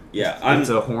 horns. Yeah, I'm. It's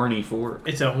a horny fork.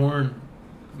 It's a horn.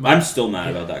 I'm still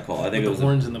mad about that call. I think With it the was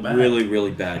horns a in the back. really,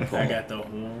 really bad call. I got the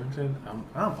horns, and I'm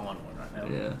on one right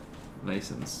now. Yeah.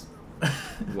 Mason's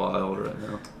wild right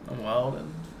now. I'm wild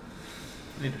and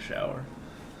need a shower.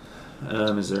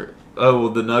 Is there? Oh well,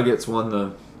 the Nuggets won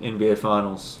the NBA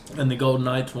Finals, And the Golden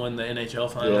Knights won the NHL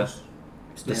Finals.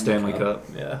 the Stanley Cup.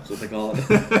 Yeah. That's what they call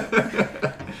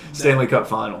it. Stanley Cup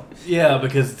final. Yeah,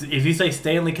 because if you say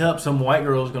Stanley Cup, some white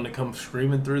girl is going to come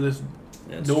screaming through this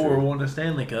That's door true. wanting a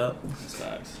Stanley Cup. That's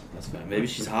facts. That's facts. Maybe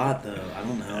she's hot though. I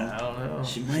don't know. I don't know.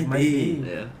 She might be.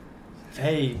 Yeah.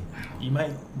 Hey, you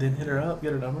might then hit her up,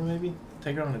 get her number maybe,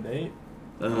 take her on a date.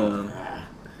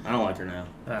 I don't like her now.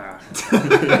 Ah,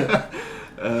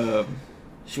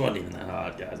 She wasn't even that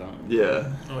hot, guys. I don't.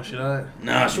 Yeah. oh, should I?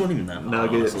 Nah, she wasn't even that hot.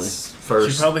 Nuggets Honestly.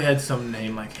 first. She probably had some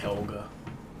name like Helga.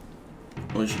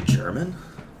 Was she German?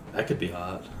 That could be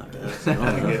hot. I guess. I don't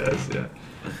know. I guess. Yeah.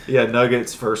 Yeah.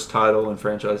 Nuggets first title in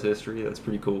franchise history. That's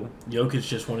pretty cool. Jokic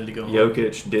just wanted to go home.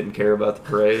 Jokic didn't care about the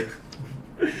parade.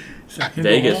 So I can go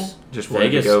Vegas. home? Just wanted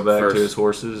Vegas to go back first- to his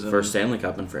horses and First Stanley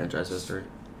Cup in franchise history.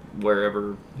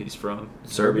 wherever he's from.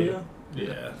 Serbia?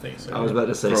 Yeah, I think so. I was about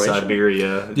to say Croatia?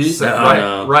 Siberia. Did you Just say- write,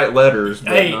 no. write letters,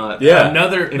 but Hey, not Yeah.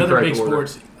 another In big correct order.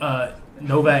 sports.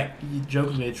 Novak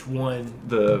Djokovic won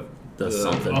the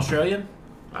something. Australian.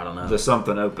 I don't know. the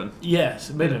something open. Yes,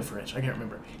 it may have been French. I can't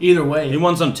remember. Either way, He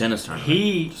won some tennis tournament.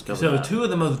 Just go with so that. two of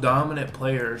the most dominant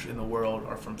players in the world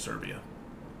are from Serbia.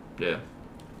 Yeah.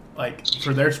 Like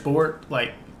for their sport,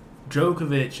 like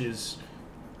Djokovic is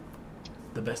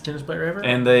the best tennis player ever.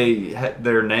 And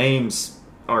their names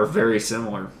are very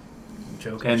similar,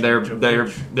 Djokovic, and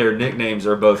Djokovic. their nicknames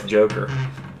are both Joker.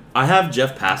 I have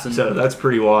Jeff Passan. So that's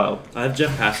pretty wild. I have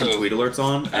Jeff Passan So, tweet alerts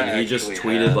on, I and he just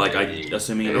actually tweeted have like, a-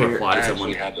 assuming it reply to I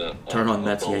someone, actually have turn on a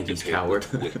Mets bone to Yankees pick coward.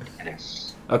 with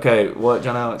tennis. Okay, what,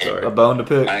 John Alex? Sorry. A bone to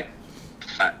pick? I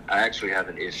actually have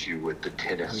an issue with the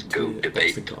tennis GOAT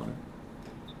debate.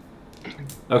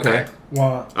 Okay.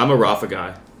 Why? I'm a Rafa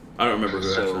guy. I don't remember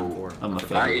who I So, signed for. I'm a My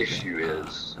fan. issue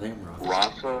is I think I'm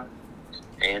Rafa. Rafa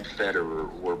and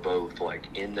Federer were both like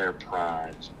in their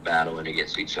primes battling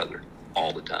against each other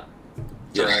all the time.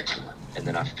 Yes. And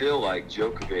then I feel like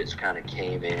Djokovic kind of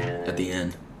came in At the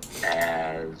end.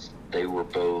 as they were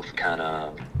both kind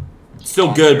of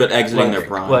Still good, but exiting their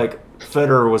prime. Like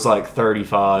Federer was like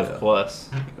 35 Yeah. plus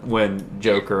when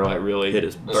Joker like really Hit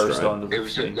his burst stride. onto the It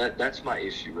was scene. that's my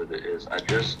issue with it is I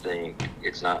just think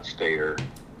it's not fair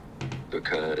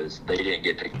because they didn't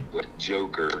get to with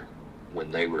Joker when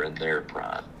they were in their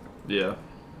prime, Yeah.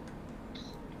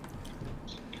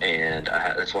 and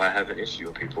that's why I have an issue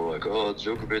when people are like, "Oh,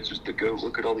 Djokovic is the GOAT.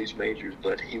 Look at all these majors,"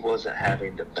 but he wasn't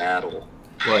having to battle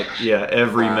Like, yeah,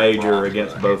 every Ryan major Rafa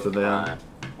against both of and them. Ryan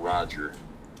Roger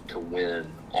to win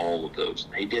all of those.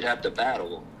 He did have to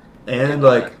battle, And they were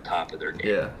like, at the top of their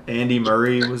game. yeah, Andy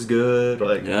Murray was good.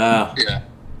 Like, Yeah. Yeah.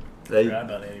 they, Forgot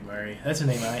about Eddie Murray. That's a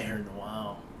name I ain't heard in a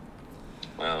while.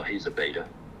 Well, he's a beta.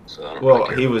 So I don't Well, really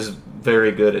care. he was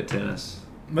very good at tennis.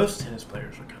 Most tennis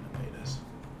players are kind of famous.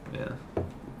 Yeah.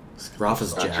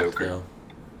 Rafa's Not jacked Joker.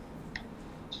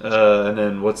 though. And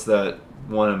then what's that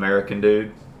one American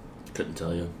dude Couldn't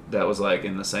tell you. that was like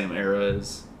in the same era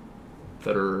as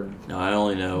Federer? No, I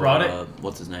only know. Roddick?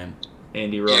 What's his name?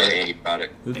 Andy Yeah, Roddick. Andy Roddick.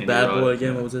 Who's the Andy bad boy Roddick, again?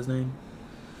 yeah. What was his name?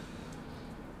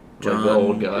 Like the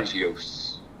old guy.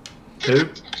 Kyrgios. Who?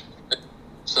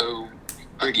 So,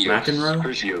 Kyrgios. McEnroe?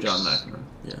 Kyrgios. John McEnroe.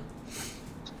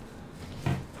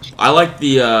 I like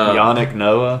the Yannick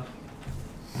Noah.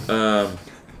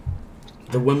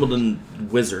 the Wimbledon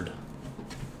Wizard.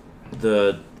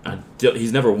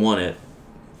 He's never won it,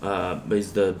 but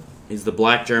he's the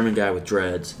black German guy with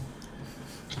dreads.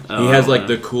 He has like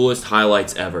the coolest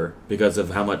highlights ever because of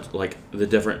how much like the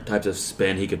different types of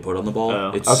spin he could put on the ball.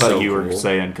 Oh, It's I thought so you were cool.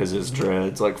 saying because his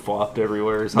dreads like flopped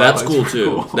everywhere. His That's highlights cool were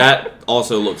too. cool. That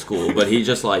also looks cool, but he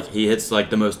just like he hits like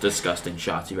the most disgusting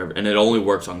shots you've ever, and it only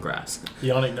works on grass.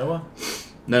 Yannick Noah?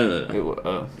 No.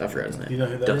 I forgot his name. Do you know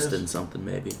who that Dustin is? something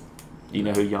maybe. You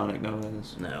know who Yannick Noah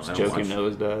is? No, It's I don't Joking watch.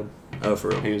 Noah's dad. Oh, for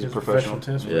real. He was a He's professional.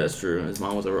 tennis Yeah, player. that's true. His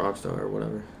mom was a rock star or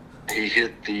whatever. He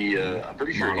hit the. I'm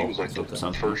pretty sure he Model, was like the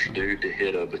something. first dude to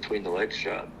hit a between the legs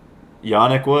shot.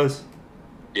 Yannick was?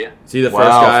 Yeah. Is he the Wow, first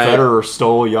guy? Federer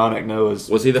stole Yannick Noah's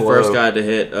Was he the flow. first guy to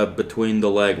hit a between the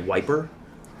leg wiper?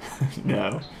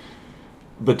 No.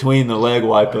 Between the leg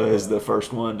wiper is the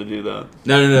first one to do that.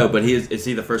 No. But is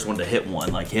he the first one to hit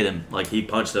one? Like hit him? Like he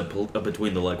punched a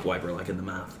between the leg wiper like in the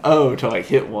mouth? Oh, to like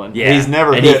hit one. Yeah, He's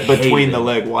never and he hit between hated the it.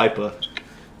 leg wiper,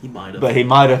 He might have. but he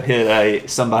might have hit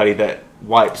somebody that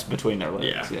wipes between their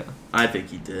legs. Yeah. Yeah. I think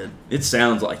he did. It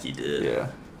sounds like he did. Yeah.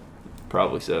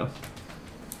 Probably so.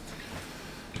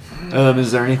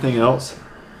 Is there anything else?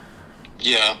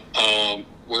 Yeah,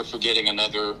 we're forgetting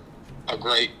a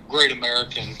great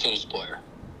American tennis player.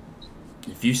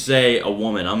 If you say a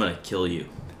woman, I'm gonna kill you.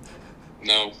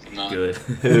 No, I'm not. Good.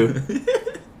 Who?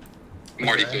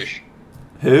 Marty Fish.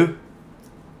 Who?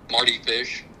 Marty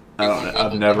Fish. I don't know.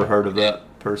 I've never heard of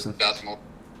that person. Basketball.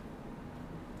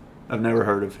 I've never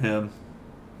heard of him.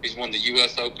 He's won the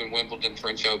U.S. Open, Wimbledon,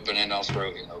 French Open, and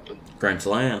Australian Open. Grand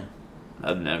Slam.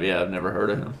 I've never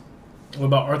heard of him. What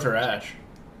about Arthur Ashe?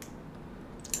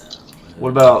 What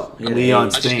about He had Leon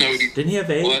AIDS. I just know Spinks? Didn't he have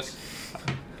AIDS?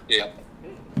 What? Yeah.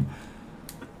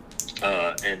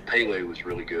 And Pele was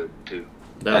really good too.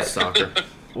 That was soccer.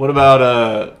 What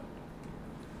about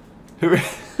who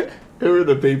are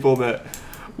the people that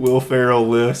Will Ferrell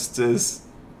lists as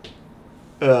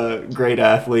great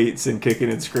athletes and kicking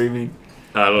and screaming?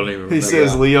 I don't even remember. He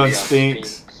says Leon Leon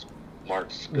Spinks, Mark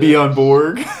Spitz, Bjorn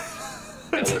Borg,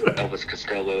 Elvis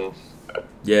Costello.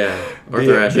 Yeah,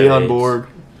 Arthur Ashe had Bjorn AIDS. Borg.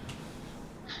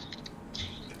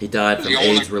 He died from The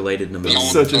only- AIDS-related the pneumonia. only-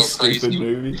 Such a so crazy stupid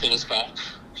movie. Tennis fact.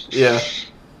 Yeah.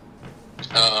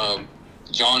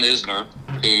 John Isner,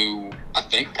 who I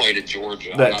think played at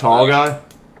Georgia. I'm That not tall really- guy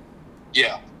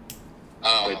Yeah.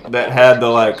 that had the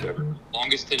like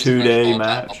Longest tennis 2-day match of all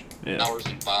match. time, Yeah. hours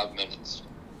and 5 minutes.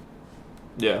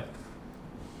 Yeah.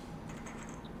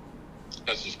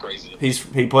 That's just crazy.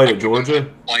 He played at Georgia.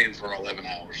 Playing for 11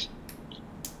 hours.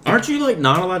 Aren't you like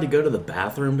not allowed to go to the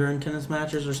bathroom during tennis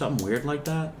matches or something weird like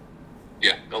that?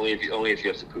 Yeah. Only if you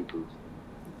have to poo poo.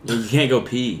 You can't go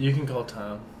pee. You can call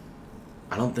time.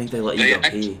 I don't think they let you They go pee.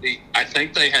 actually, I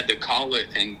think they had to call it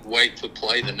and wait to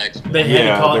play the next They morning. had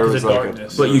Yeah, to call it there because was of like a-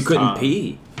 darkness. But you Those couldn't times.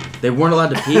 pee. They weren't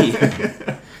allowed to pee.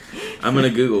 I'm gonna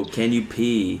Google. Can you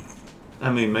pee I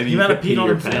mean, maybe He you might could have pee peed on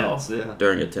your himself. pants. Yeah.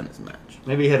 during a tennis match?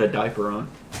 Maybe he had a diaper on.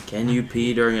 Can you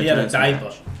pee during a he had a tennis diaper.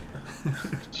 match?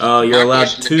 Oh, you're My allowed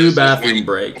question 2 is bathroom when,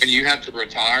 breaks. When you have to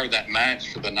retire that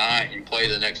match for the night and play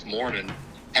the next morning,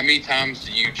 how many times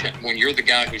do you, when you're the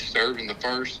guy who served in the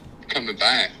first, coming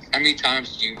back, how many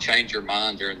times do you change your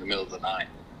mind during the middle of the night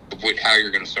of how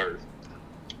you're going to serve?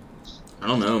 I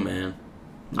don't know, man.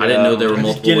 I didn't know there were Just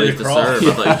multiple get it ways to across. serve.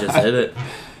 I thought you just hit it.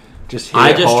 Just hit I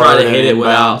it just hard try to and hit it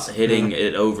without inbounds. hitting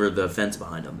it over the fence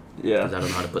behind him. Yeah. Because I don't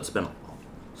know how to put spin on the ball.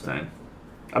 Same.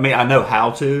 I mean, I know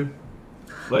how to.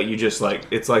 Like you just like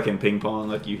it's like in ping pong,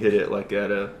 like you hit it like at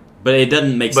a. But it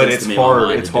doesn't make But sense it's to me. in my hard.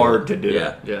 mind It's to do hard it. to do Yeah.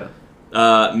 it.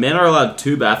 Yeah. Men are allowed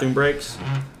 2 bathroom breaks.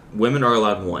 Women are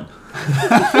allowed 1.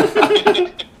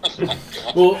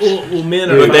 Well, men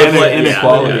are. But But they Inequality. play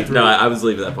Inequality. Yeah. No, I was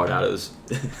leaving that part out. It was.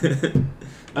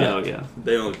 Oh yeah.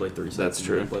 They only play 3 sets. That's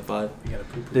true. They play 5. You gotta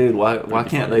poop. Dude, why be can't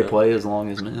funny, they though. play as long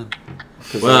as men?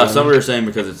 'Cause Well, they're some women. are saying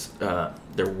because it's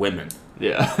they're women.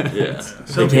 Yeah. Yeah, Some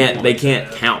they people can't like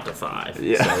that. count to 5.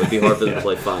 Yeah. So it'd be hard for them Yeah. to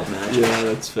play 5 matches. Yeah,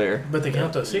 that's fair. But they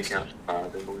count to 60. Count to 5,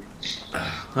 I believe.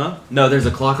 Huh? No, there's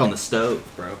a clock on the stove,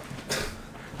 bro.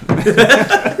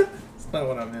 That's not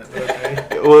what I meant.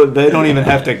 Okay. Well, they don't even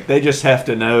have to. They just have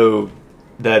to know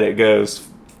that it goes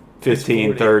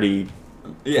 15, 30,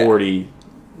 40.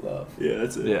 Love. Yeah,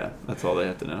 that's it. Yeah, that's all they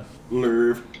have to know.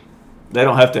 Lerv. They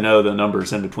don't have to know the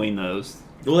numbers in between those.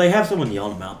 Well, they have someone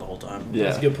yelling them out the whole time. Yeah.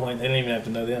 That's a good point. They don't even have to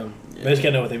know them. Yeah. They just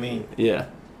gotta know what they mean. Yeah.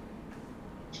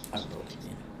 I don't know what you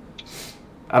mean.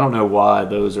 I don't know why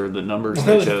those are the numbers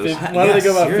they chose. Why do they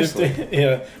go about seriously. 15?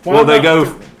 Yeah. Why Well, they not go.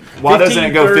 Why doesn't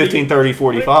it go 30? 15, 30,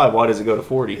 45? Why does it go to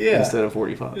 40 Yeah. instead of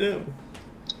 45? Yeah.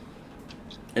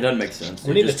 It doesn't make sense.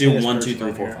 We need Just a do tennis 1, person 2, 3,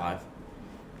 on 4, here. 5.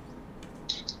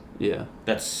 Yeah.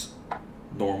 That's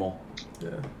normal. Yeah.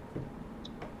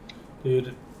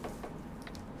 Dude.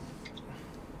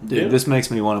 Dude, Yeah. this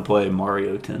makes me want to play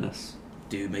Mario Tennis.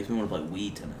 Dude, makes me want to play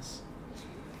Wii tennis.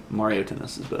 Mario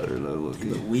Tennis is better though. Look.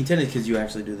 Dude, Wii tennis because you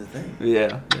actually do the thing.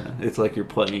 Yeah, yeah. It's like you're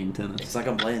playing tennis. It's like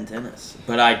I'm playing tennis,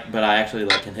 but I actually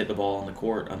like can hit the ball on the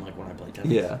court. Unlike when I play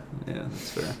tennis. Yeah, yeah, that's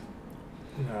fair.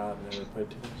 No, I've never played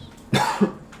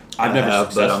tennis. I've never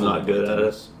have, but I'm successfully not good played at it.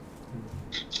 tennis.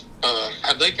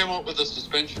 Have they come up with a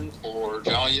suspension for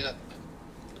Ja yet?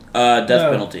 Death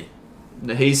No. penalty.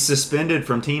 He's suspended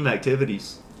from team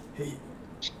activities.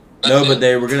 No, That's but it.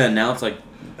 they were gonna announce like,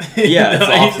 yeah, it's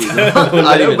No, off he's- season. What does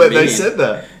I that know, even but they mean? said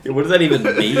that. Yeah, what does that even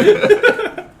mean?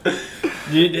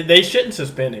 They shouldn't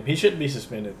suspend him. He shouldn't be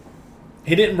suspended.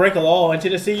 He didn't break a law. In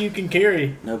Tennessee, you can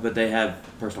carry. No, but they have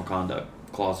personal conduct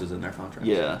clauses in their contract.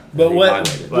 Yeah. But They what?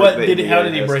 violated. What Like the did? He, how NBA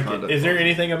did he has break it? conduct Is there laws.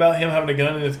 anything about him having a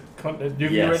gun in his? Have you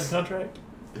read his contract?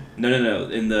 No.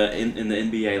 In the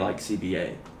NBA, like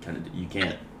CBA, kind of, you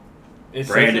can't It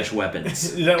says brandish it.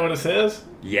 weapons. Is that what it says?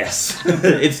 Yes,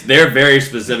 they're very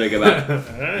specific about.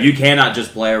 Alright. You cannot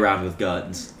just play around with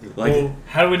guns. Like Well,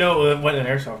 how do we know it wasn't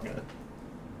an airsoft gun?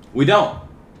 we don't.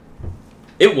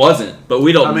 It wasn't, but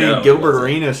we don't. I mean, know it Gilbert wasn't.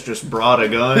 Arenas just brought a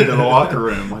gun to the locker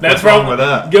room. That's What's wrong with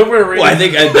that? Gilbert Arenas. Well, I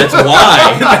think that's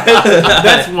why.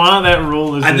 that's why that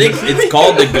rule is. I think it's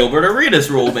called the Gilbert Arenas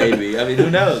rule, maybe. I mean,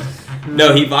 who knows?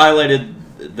 No, he violated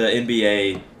the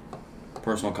NBA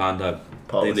personal conduct thing that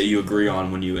Policy. you agree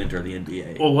on when you enter the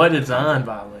NBA. Well, what did Zion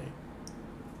violate?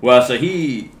 Well, so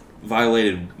he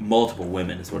violated multiple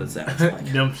women, is what it sounds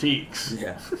like. Dumb cheeks.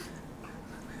 Yeah.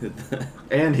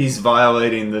 And he's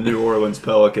violating the New Orleans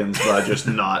Pelicans by just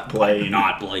not playing.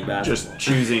 Not playing basketball. Just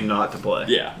choosing not to play.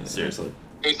 Yeah, seriously.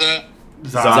 Who's that?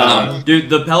 Zion. Dude,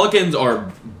 the Pelicans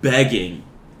are begging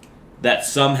that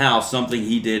somehow something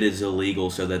he did is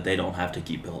illegal so that they don't have to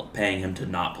keep paying him to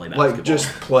not play basketball. Like, just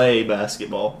play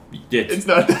basketball. It's It's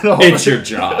not that hard. It's your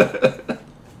job.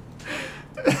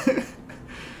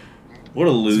 What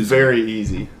a loser. It's very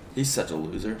easy. He's such a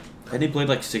loser. Hadn't he played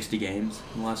like 60 games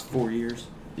in the last 4 years?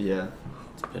 Yeah.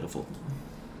 It's pitiful.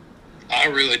 I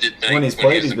really did think When he's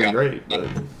played, he's was a been guy great. But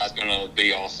that's going to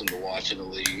be awesome to watch in the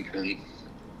league. And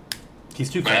He's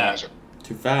too man, fat.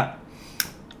 Too fat.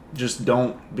 just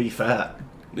don't be fat.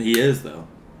 He is, though.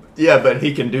 Yeah, but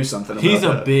he can do something about He's a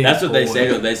that. big. That's what they boy. say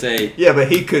to him. They say, Yeah,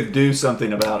 but he could do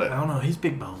something about I it. don't know. He's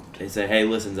big boned. hey,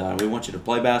 listen, Zion, we want you to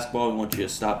play basketball. We want you to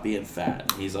stop being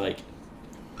fat. And he's like,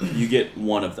 you get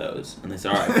one of those. And they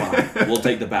said, all right, fine. We'll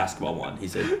take the basketball one. He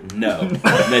said, no. And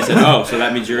they said, oh, so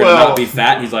that means you're going to Well- not be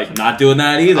fat? And he's like, not doing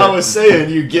that either. I was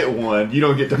saying you get one. You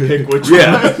don't get to pick which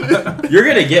Yeah. one. You're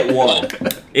going to get one.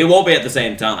 It won't be at the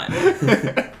same time.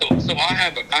 so I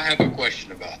have a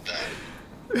question about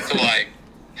that. So like,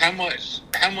 how much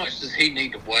does he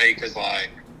need to weigh? Because like,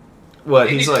 What,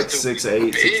 he he's needs like to be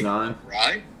 6'8", big, 6'9".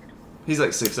 right? He's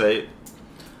like 6'8".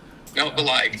 No, but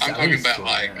like, I'm Sounds talking about so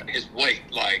like bad. his weight.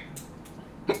 Like,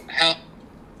 how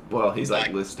Well, he's like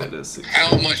Like, listed as 6'8".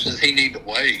 how much does he need to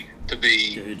weigh to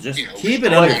be? Dude, just you know, keep it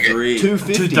strong under and- 3.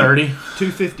 250. 230.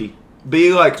 250.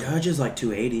 Be like, Judge is like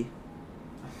 280.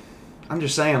 I'm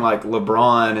just saying, like,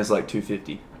 LeBron is like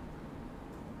 250.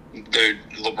 Dude,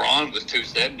 LeBron was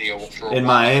 270 for a In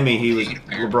while. Miami,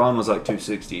 LeBron was like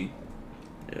 260.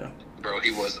 Yeah. Bro,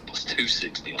 he was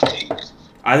 260 on teams.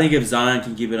 I think if Zion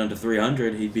can keep it under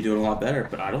 300, he'd be doing a lot better.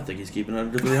 But I don't think he's keeping it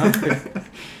under 300.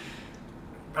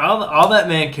 All that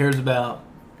man cares about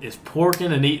is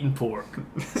porking and eating pork.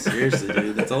 Seriously,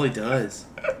 dude, that's all he does.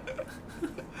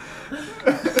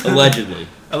 Allegedly.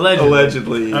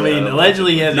 Allegedly. I mean, yeah.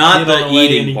 allegedly he has Not a kid on the the way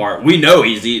and eating he- part. We know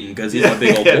he's eating because he's a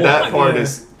big old Yeah, boy. that part Yeah.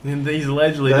 is And he's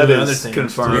allegedly that doing other is things.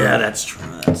 confirmed. Yeah, that's true.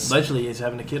 That's... Allegedly he's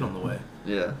having a kid on the way.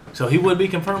 Yeah, So he would be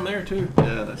confirmed there too.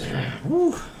 yeah, that's true.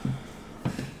 Whew.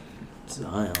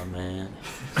 Zion, man.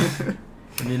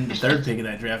 And then the third pick of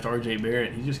that draft, R.J.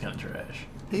 Barrett, he's just kind of trash.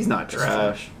 He's not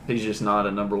trash. He's just not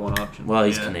a number one option. Well,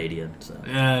 he's Yeah. Canadian, so.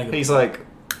 Yeah, He's like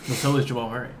so is Jamal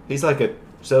Murray.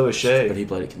 so is Shea. But he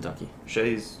played at Kentucky.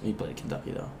 Shea's He played at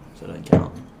Kentucky, though, so it doesn't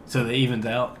count. So that evens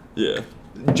out. Yeah.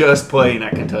 just playing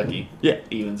at Kentucky. Yeah.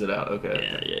 Evens it out.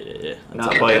 Okay. Yeah.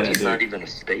 Not playing Kentucky's at not Duke. even a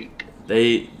state.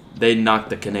 They knocked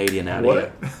the Canadian out of What?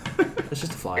 here. It's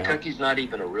just a flyout. Kentucky's not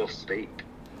even a real state.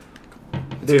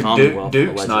 Dude, Commonwealth, Duke's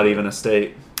allegedly. not even a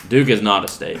state. Duke is not a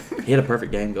state. He had a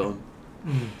perfect game going.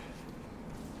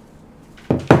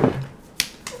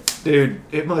 Dude,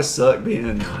 it must suck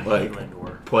being I hate like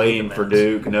Lindor. playing The for Mets.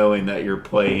 Duke, knowing that you're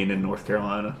playing in North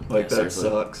Carolina. Like Yeah, that seriously.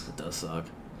 sucks. It does suck.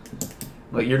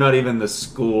 Like you're not even the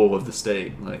school of the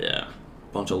state. Like Yeah.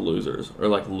 Bunch of losers. Or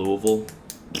like Louisville.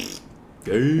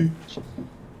 Gay.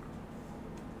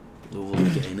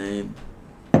 Louisville, gay name.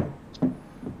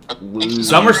 lose.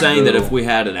 Some are saying that if we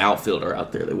had an outfielder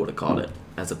out there, they would have caught it,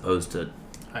 as opposed to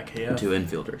IKF. 2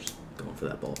 infielders going for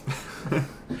that ball.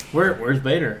 Where's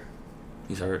Bader?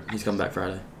 He's hurt. He's coming back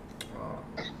Friday.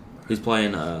 He's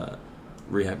playing a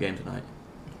rehab game tonight.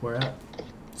 Where at?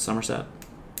 Somerset.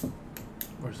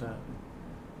 Where's that?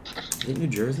 Is it New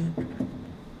Jersey?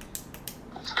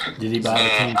 Did he buy the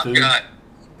team I've food? got.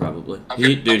 Probably. I've got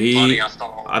something funny I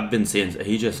saw. I've been seeing.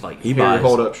 He just like he Here, buys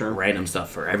hold up, Sherm. random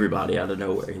stuff for everybody out of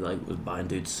nowhere. He like was buying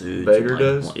dudes suits. Bader and,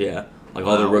 does? Yeah. Like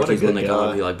all the Wow, what a rookies when good they come,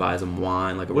 guy. he like buys them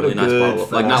wine, like a What a really nice good, bottle,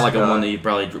 like not fast like a guy. one that you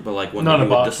probably, but like one Not that a you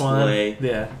would box display. one.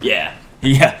 Yeah.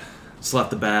 Yeah.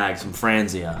 Slap the bag, some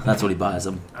Franzia. That's what he buys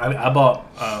them. I bought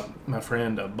my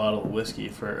friend a bottle of whiskey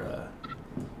for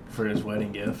his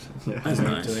wedding gift. Yeah. That's I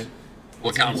gave it nice. to him.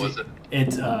 What kind was it?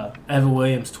 It's Evan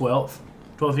Williams 12th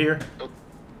year.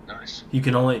 Nice. You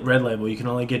can only red label. You can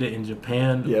only get it in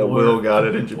Japan. Yeah, Will got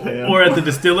it in Japan. or at the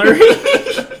distillery.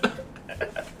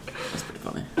 That's pretty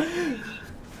funny.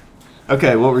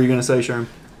 Okay, what were you gonna say, Sherm?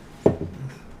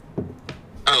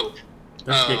 Oh,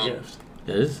 That's a good gift.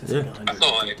 It is. Yeah. I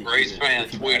saw a Braves fan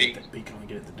tweeting, You can only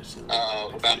get it at the distillery.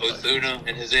 about Ozuna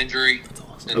and his injury. That's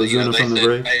awesome. And, Ozuna they from the said,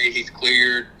 Braves? hey, he's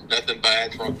cleared, nothing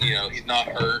bad from, he's not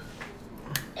hurt.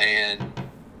 And,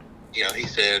 he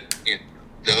said,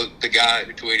 the guy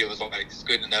who tweeted was like, it's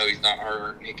good to know he's not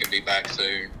hurt and he can be back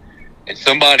soon. And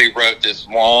somebody wrote this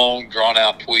long,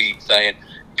 drawn-out tweet saying,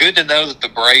 good to know that the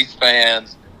Braves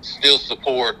fans still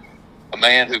support a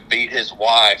man who beat his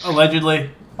wife. Allegedly.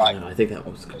 Like, I think that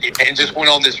was. and just went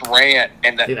on this rant,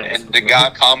 and the guy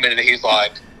commented, he's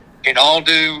like, in all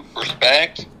due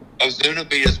respect, Ozuna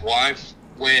beat his wife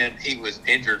when he was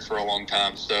injured for a long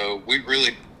time, so we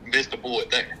really missed a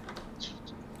bullet there.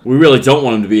 We really don't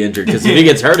want him to be injured because if he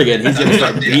gets hurt again, he's gonna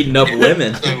start beating up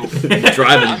women, So,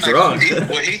 driving drunk.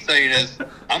 what he's saying is,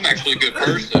 I'm actually a good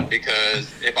person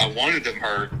because if I wanted him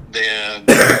hurt, then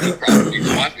he'd probably beat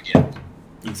his wife again.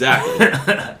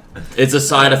 Exactly. It's a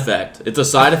side effect. It's a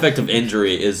side effect of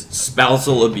injury is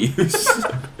spousal abuse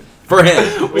for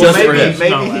him. Well, Just for him.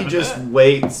 maybe he just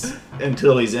waits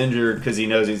until he's injured because he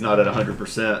knows he's not at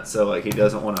 100%. So like he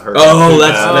doesn't want to hurt. Oh, him too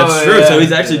that's bad. that's true. yeah, So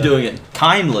he's actually yeah. doing it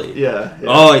kindly. Yeah.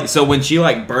 Oh, so when she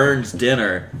like burns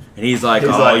dinner, and he's like,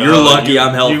 He's "Oh, like, you're lucky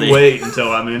I'm healthy." You wait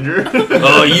until I'm injured.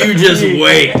 Oh, you just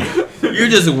wait. You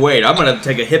just wait. I'm gonna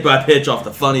take a hit by pitch off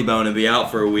the funny bone and be out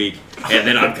for a week, and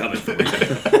then I'm coming for you.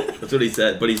 That's what he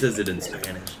said, but he says it in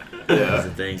Spanish. That's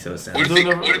the thing. So it sounds.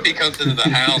 What if he comes into the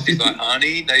house, he's like,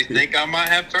 honey, they think I might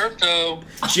have turf toe.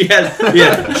 She has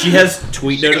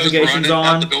tweet She goes notifications running out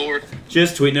on. the door. She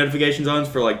has tweet notifications on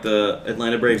for like the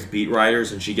Atlanta Braves beat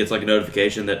writers, and she gets like a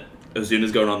notification that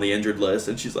Ozuna's going on the injured list,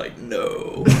 and she's like,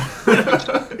 "No."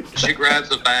 She grabs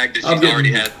the bag that I'm she's getting-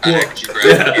 already has packed. She grabs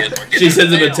Yeah. it. Like, She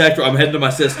sends him a text. I'm heading to my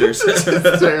sister's.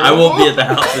 I won't be at the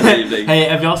house this evening. Hey,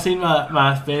 have y'all seen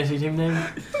my fantasy team name?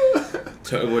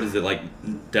 So what is it like?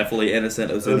 Definitely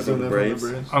innocent Ozuna from the Braves.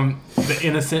 The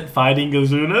innocent fighting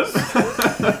Ozunas.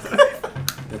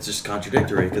 That's just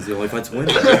contradictory because he only fights women.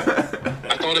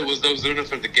 I thought it was Ozuna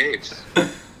for the Gaves.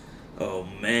 Oh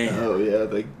man. Oh yeah,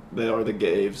 they are the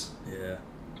Gaves. Yeah.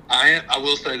 I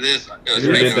will say this.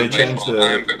 Did they change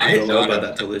the- I didn't know about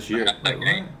that till this year. That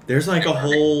game. There's like a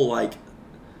whole like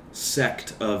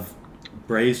sect of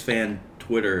Braves fan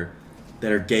Twitter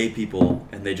that are gay people,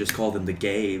 and they just call them the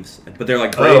Gaves. But they're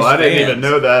like Braves Oh, I didn't fans. even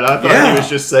know that. I thought Yeah. he was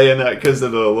just saying that because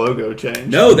of the logo change.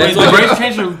 No, that's Wait, the like Braves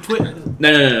changed their Twitter.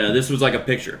 no. This was like a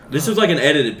picture. This was like an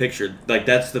edited picture. Like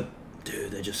that's the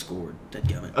dude. They just scored. That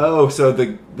gummit. Oh, so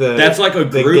the That's like a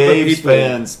the group of Gaves people.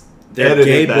 fans. They're edited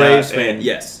gay that Braves and- fans.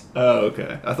 Yes, Oh,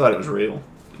 okay. I thought it was real.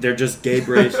 they're just gay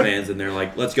Braves fans, and they're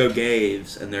like, "Let's go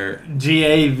Gaves," and they're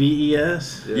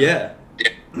GAVES. yeah.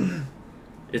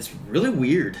 It's really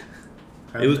weird.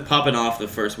 It was popping off the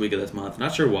first week of this month.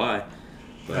 Not sure why.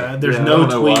 But There's Yeah, I no don't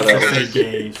know why tweets that that say was.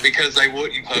 gays. Because they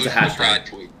wouldn't post It's a the hashtag. pride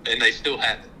tweet, and they still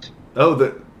haven't. Oh,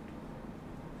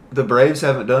 the Braves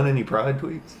haven't done any pride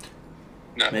tweets.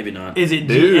 No. maybe not. Is it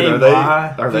Dude, GAY?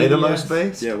 are they the most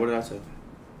based? Yeah. What did I say?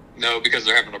 No, because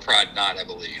they're having a Pride Night, I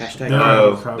believe. Hashtag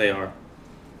No, no, they are.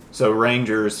 So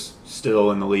Rangers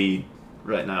still in the lead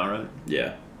right now, right?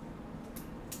 Yeah.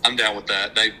 I'm down with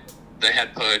that. They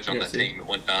had Pudge on Yeah, that see. team at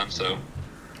one time, so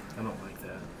I don't like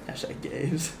that. Hashtag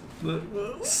Gaves.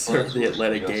 Sir, the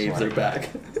Atlanta Gaves are back.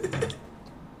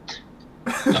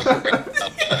 I forgot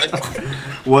about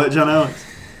that. What, John Alex?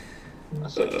 I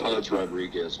said Pudge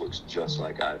Rodriguez looks just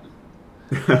like Ivy.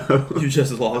 You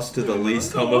just lost to the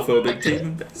least homophobic team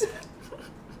in baseball.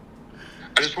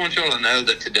 I just want y'all to know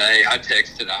that today I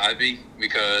texted Ivy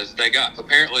because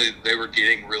apparently they were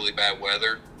getting really bad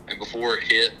weather, and before it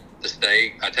hit the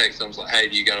state, I texted him, I was like, hey,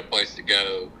 do you got a place to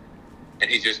go? And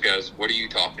he just goes, what are you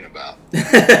talking about?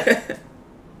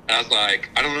 And I was like,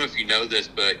 I don't know if you know this,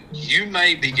 but you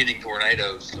may be getting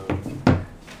tornadoes soon.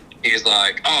 He's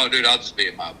like, oh, dude, I'll just be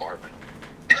in my apartment.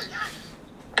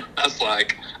 I was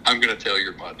like, I'm going to tell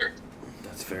your mother.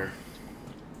 That's fair.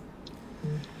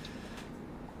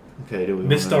 Okay, do we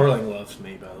Miss wanna- Starling loves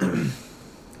me, by the way.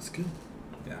 That's good.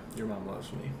 Yeah, your mom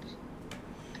loves me.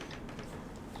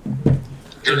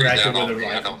 Jury's Interacted out on with me,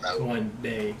 her I don't know. one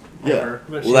day. Yeah. Ever,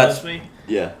 but Well, she that's- loves me.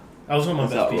 Yeah. I was on my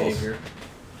That's best how it rolls. behavior.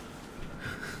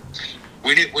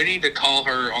 We need to call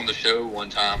her on the show one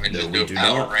time and No, just we do do a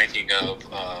power not. ranking of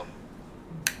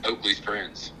Oakley's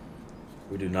friends.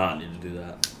 We do not need to do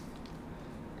that.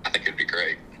 I think it'd be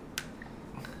great.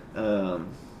 Do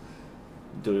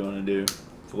we want to do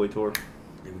fully tour?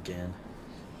 Maybe we can.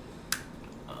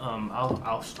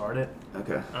 I'll start it.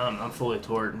 Okay. I'm fully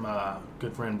toward my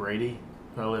good friend Brady,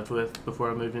 who I lived with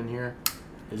before I moved in here,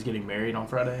 is getting married on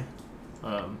Friday. You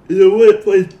know what?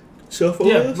 Play shuffle.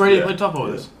 Yeah, Brady Yeah. played top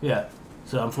with us. Yeah,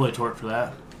 so I'm fully torqued for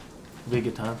that. It'll be a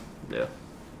good time. Yeah.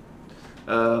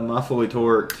 My fully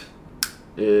torqued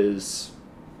is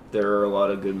there are a lot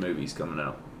of good movies coming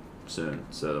out soon.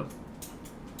 So,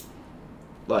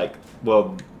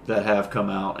 that have come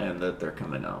out and that they're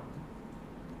coming out.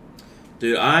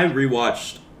 Dude, I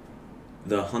rewatched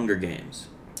The Hunger Games.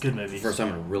 Good movies. First time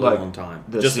in a really Like, long time.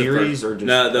 the Just series first, or just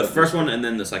no, the the- first one and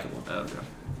then the second one. Okay.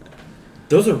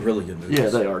 Those are really good movies. Yeah,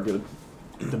 they are good.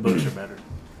 The books are better.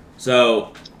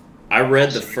 So, I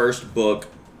read the first book.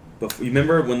 Before, you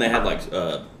remember when they had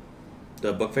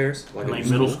the book fairs, Like in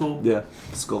middle school. Yeah.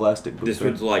 Scholastic book This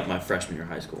fair. was like my freshman year of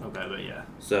high school. Okay, but yeah,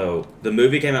 So the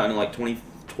movie came out in like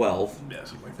 2012. yeah,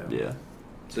 something like that. Yeah.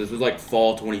 So this was like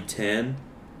fall 2010.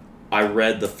 I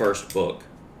read the first book,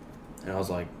 and I was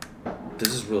like, "This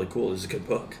is really cool. This is a good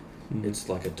book. Mhm. It's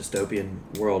like a dystopian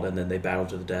world, and then they battle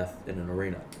to the death in an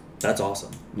arena. That's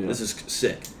awesome. Yeah. This is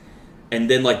sick." And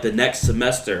then like the next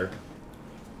semester,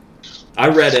 I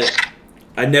read it.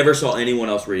 I never saw anyone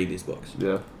else reading these books.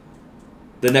 Yeah.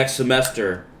 The next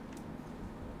semester,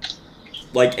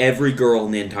 like every girl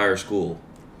in the entire school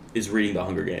is reading The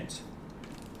Hunger Games,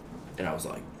 and I was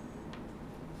like,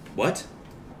 "What?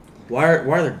 Why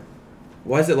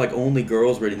is it like only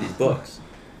girls reading these books?"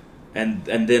 And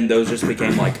then those just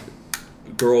became like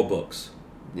girl books.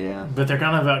 Yeah. But they're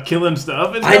kind of about killing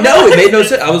stuff. and I stuff. know, it made no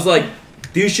sense. I was like,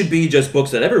 these should be just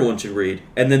books that everyone should read.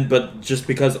 And then, but just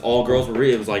because all girls were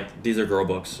reading, it was like, these are girl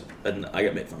books, and I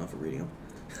got made fun of for reading them.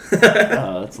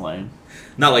 Oh, that's lame.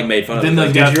 Not like made fun of. Then Like,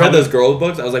 those did guys you read probably- those girl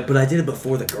books? I was like, but I did it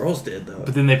before the girls did, though.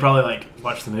 But then they probably like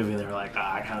watched the movie and they were like,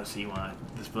 I kind of see why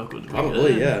this book was really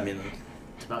Probably, good. yeah. I mean,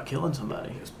 It's about killing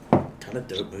somebody. kind of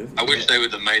dope movie. I wish they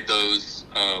would have made those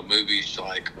movies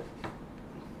like,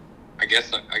 I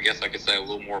guess I could say a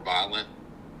little more violent.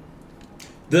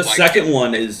 The like- second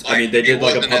one is, I mean, they it did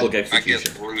like a wasn't public as, I guess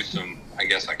execution. gruesome. I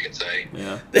guess I could say.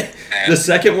 Yeah. The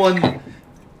second one,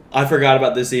 I forgot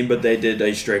about this scene, but they did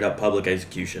a straight up public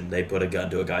execution. They put a gun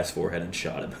to a guy's forehead and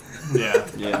shot him. Yeah.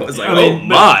 Yeah. I was like, I mean, oh but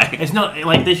my. It's not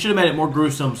like they should have made it more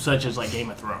gruesome, such as like Game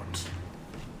of Thrones,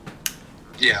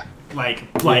 Yeah, like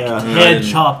Yeah. head And-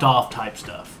 chopped off type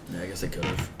stuff, Yeah, I guess they could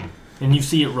have. and you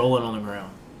see it rolling on the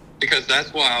ground. because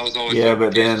that's why I was always. Yeah, so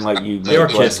but then confused. like you They are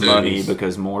make less kids' money movies.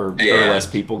 because more or Yeah. less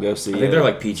people go see I it. think they're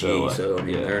like PG, So, so I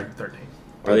mean, yeah. they're 13.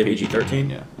 are they PG-13?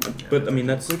 Yeah. But I mean,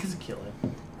 that's Because of killing.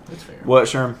 That's fair. What,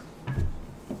 Sherm?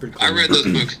 pretty I cool. read those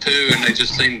books too, and they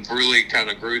just seemed really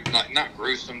kind of gruesome, like not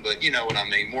gruesome, but you know what I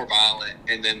mean, more violent.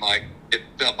 And then like it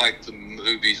felt like the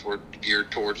movies were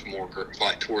geared towards more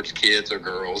like towards kids or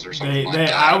girls or something like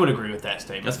that. I would agree with that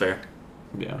statement. That's fair.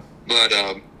 Yeah. But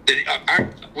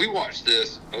we watched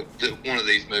one of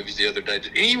these movies the other day.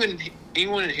 Did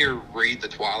anyone in here read the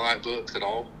Twilight books at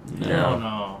all?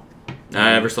 No.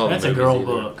 I never saw That's the a movies girl either.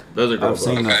 book. Those are girl I've books.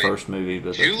 seen the Okay. first movie,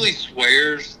 but Julie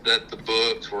swears that the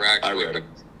books were actually I read 'em.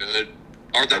 good.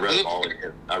 Are the I read them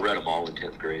books? all in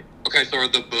 10th grade. Okay, so are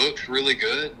the books really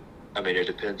good? I mean, it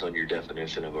depends on your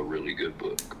definition of a really good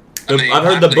book. I've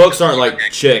heard the books aren't like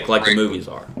chick like the movies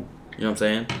are. You know what I'm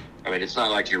saying? I mean, it's not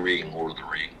like you're reading Lord of the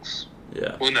Rings.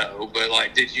 Yeah. Well, no, but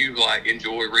like, did you like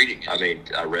enjoy reading it? I mean,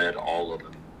 I read all of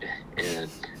them in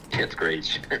 10th grade.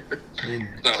 So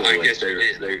So I like, guess you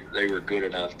did. they were good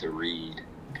enough to read.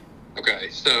 Okay,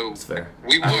 so That's fair.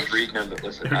 we I was watched. reading them.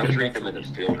 Listen, I was reading them in the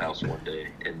field house one day,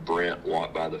 and Brent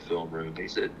walked by the film room. He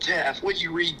said, "Jeff, what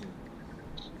you reading?"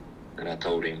 And I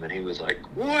told him, and he was like,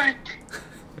 "What?"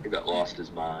 He got lost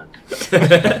his mind.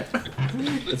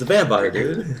 It's a vampire,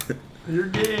 dude. You're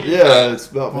gay. Yeah, it's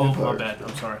about Oh, my vampires. bad.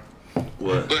 I'm sorry.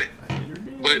 What? But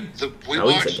we I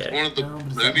would watched say gay. one of the No, but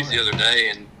it's not movies the right. other day,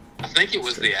 and I think it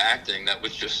was the acting that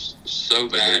was just so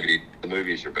bad. The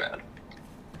movies are bad.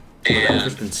 And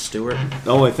Kristen Stewart.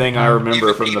 The only thing I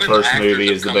remember from the even first actors movie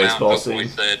have is the come out baseball and openly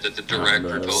scene. said that the director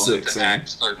no, no. told them Six to act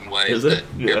certain ways Is it? that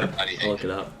Yeah. everybody I'll look hated.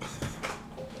 it up.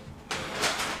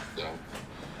 So,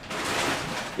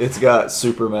 It's got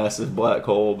Supermassive Black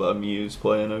Hole by Muse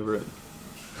playing over it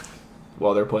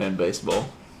while they're playing baseball.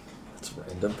 That's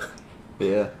random.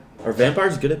 Yeah. Are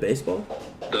vampires good at baseball?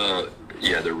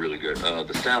 Yeah, they're really good.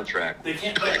 The soundtrack. They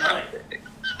can't play at night.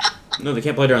 No, they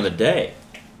can't play during the day.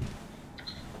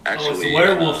 Oh, it's Actually, the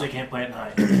werewolves they can't play at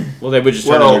night. Well, they would just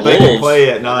turn Well, into they can wolves. play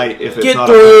at night if it's Get not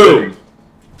through!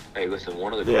 a hey, listen,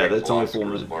 one of the Yeah, great that's only 4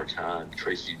 philosophers minutes. of our time,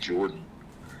 Tracy Jordan,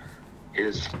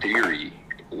 his theory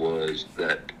was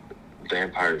that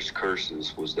vampires'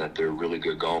 curses was that they're really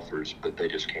good golfers, but they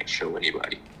just can't show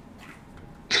anybody.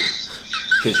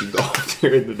 because you golf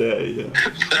during the day. Yeah.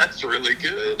 that's really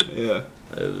good. Yeah.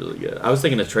 That was really good. I was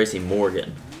thinking of Tracy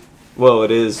Morgan. Well,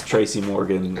 it is Tracy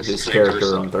Morgan, It's his the same character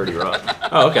person. on 30 Rock.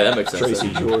 Oh, okay, that makes sense. Tracy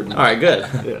then. Jordan. All right, good.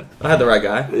 Yeah. I had the right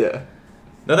guy. Yeah.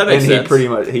 No, that makes And sense. he pretty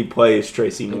much he plays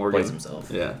Tracy He Morgan. plays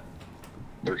himself. Yeah.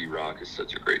 30 Rock is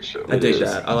such a great show. I It dig is.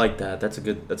 that. I like that. That's a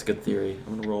good theory.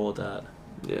 I'm gonna roll with that.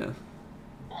 Yeah.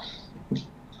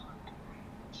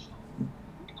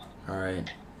 All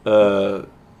right,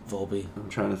 Volby. I'm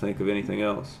trying to think of anything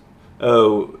else.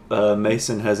 Oh,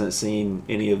 Mason hasn't seen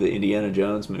any of the Indiana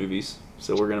Jones movies,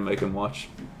 so we're gonna make him watch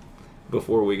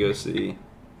before we go see.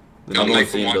 The I'll only make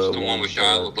seen them watch the the one with one,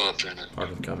 Shia LaBeouf in it. Ark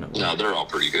of the Covenant. No, they're all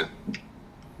pretty good.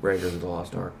 Raiders of the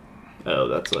Lost Ark. Oh,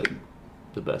 that's like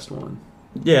the best one.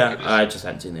 Yeah, I just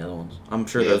hadn't seen the other ones. I'm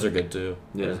sure those are good too.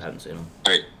 Yeah. I just hadn't seen them.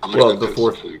 All right, I'm going to Well, go the cook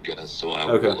fourth- some food, guys, so I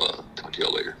Okay. will talk to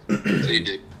y'all later. See you,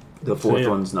 Dick. The fourth See ya.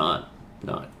 one's not.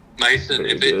 Mason,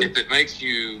 Very if it, good. if it makes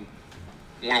you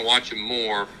want to watch them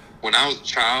more, when I was a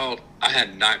child, I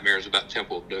had nightmares about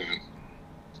Temple of Doom.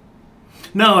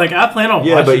 No, like I plan on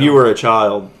Yeah, watching but you them. were a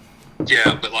child.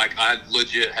 Yeah, but like I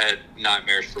legit had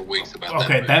nightmares for weeks about that.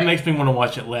 Okay, movie. that makes me want to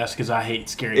watch it less because I hate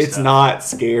scary It's stuff. not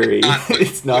scary.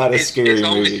 It's not a scary It's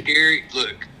only movie. scary.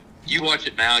 Look, you watch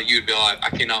it now, you'd be like, I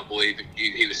cannot believe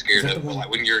he was scared of it. But like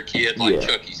when you're a kid, like Yeah.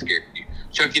 Chucky scared you.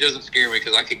 Chucky doesn't scare me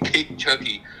because I can kick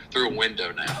Chucky through a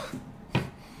window now.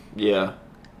 Yeah.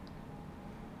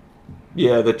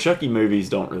 Yeah, the Chucky movies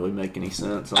don't really make any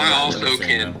sense. I that. also never seen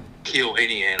can them. kill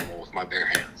any animal with my bare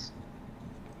hands.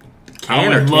 I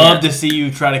Can or would love can't? to see you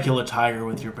try to kill a tiger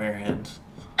with your bare hands.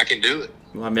 I can do it.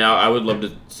 Well, I mean, I would love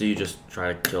to see you just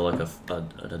try to kill like an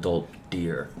adult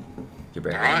deer. Your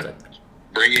bare All hands. right.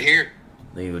 Bring it here.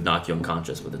 Then he would knock you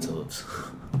unconscious with its hooves.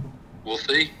 We'll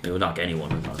see. It would knock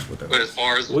anyone unconscious with their But hooves. as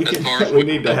far as We, as far as can, we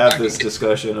need to I have can this get-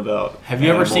 discussion about. Have you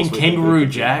ever animals seen we Kangaroo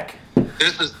think- Jack?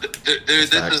 This is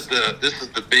this is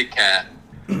the big cat.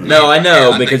 No, I know,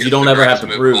 And I because think you it's don't the ever have to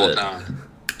greatest prove movie it. of all time.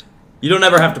 You don't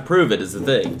ever have to prove it. Is the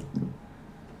thing.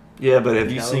 Yeah, but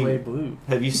have you Callaway seen? Blue.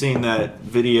 Have you seen that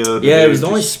video? of the Yeah, it dude was the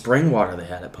only just- spring water they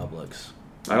had at Publix.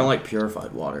 I don't like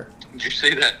purified water. Did you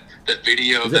see that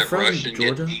video Is of it that from Russian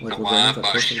Georgia? getting eaten Like alive Laverne, by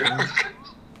a that person down? shark?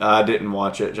 I didn't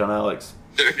watch it. John Alex.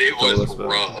 Dude, it Told was us about it.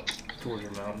 rough.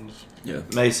 Georgia Mountains. Yeah.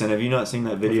 Mason, have you not seen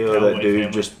that video With of the that Callaway dude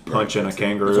family. just punching a That's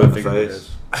kangaroo what I in the figured it face,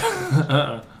 is.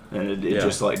 and it Yeah.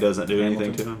 just like doesn't do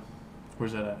anything to Hamilton. him?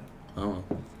 Where's that at? I don't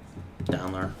know.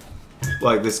 Down there.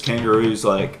 Like this kangaroo's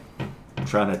like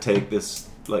trying to take this,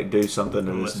 like do something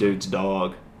to this Listen. dude's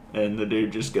dog, and the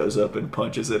dude just goes up and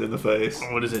punches it in the face,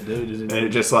 What does it do? Does it and it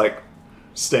just like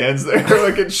stands there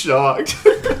like it's shocked.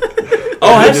 Oh,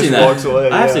 I And have he seen just walks that. away,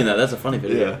 I have yeah. seen that. That's a funny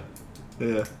video.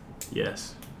 Yeah,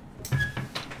 Yes.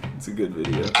 it's a good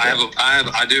video.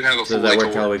 I do have a So full is that where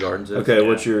tour. Callaway Gardens is? Okay, Yeah.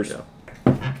 what's yours? Yeah.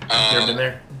 You ever been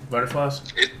there? Butterflies?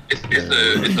 It's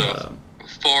a Um,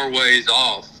 far ways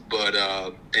off, but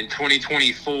in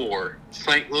 2024,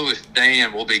 St. Louis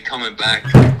Dam will be coming back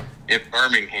in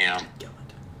Birmingham.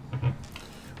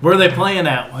 Where are they playing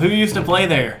at? Who used to play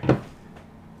there?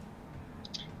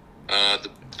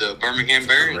 The The Birmingham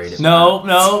Barons. No,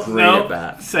 no, Great no. at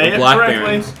bat. Say The it Black correctly.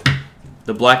 Barons.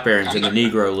 The Black Barons in the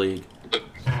Negro League.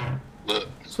 Look,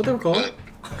 That's what they were called. look.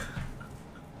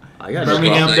 I got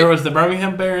Birmingham. say- There was the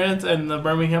Birmingham Barons and the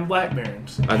Birmingham Black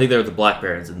Barons. I think they were the Black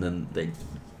Barons, and then they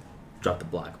dropped the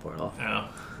black part off. Yeah.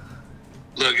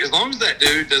 Look, as long as that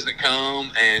dude doesn't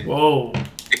come and Whoa.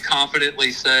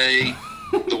 confidently say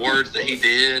the words that he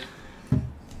did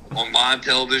on live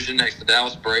television next to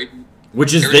Dallas Braden.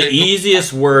 Which is the Everything-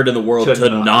 easiest word in the world To to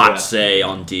not, not yeah. say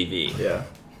on TV. Yeah.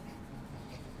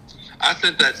 I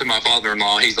sent that to my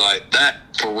father-in-law. He's like, that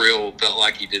for real felt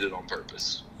like he did it on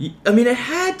purpose. I mean, it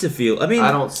had to feel. I mean,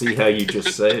 I don't see how you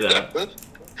just say that.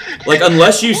 like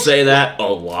unless you say that a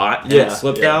lot, and Yeah, it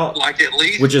slipped yeah. out. Like at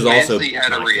least Which is also Nancy had a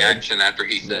not good. reaction after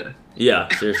he said it. Yeah,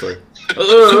 seriously.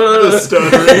 The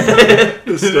stuttering.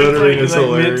 The stuttering is Like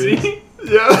hilarious. Mitzi.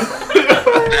 Yeah.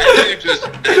 That dude just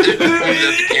pointed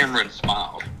at the camera and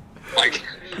smiled. Like,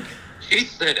 he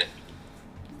said it.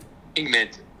 He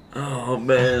meant it. Oh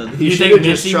man, He You should think have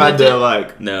just Missy tried meant to it?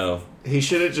 like. no, He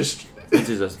should have just. this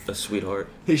is a sweetheart.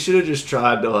 He should have just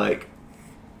tried to like.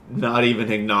 Not even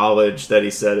acknowledge that he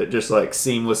said it. Just like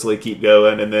seamlessly keep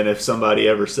going, and then if somebody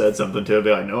ever said something to him, be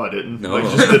like, "No, I didn't." No. Like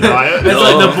just deny it. It's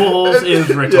like the Bulls is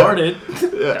retarded.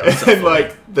 Yeah. was so And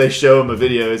like they show him a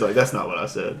video, he's like, "That's not what I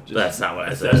said." Just- That's not what I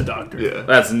That's said. doctor. yeah.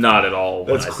 That's not at all. What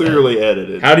That's I said. clearly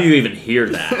edited. How do you even hear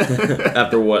that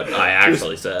after what I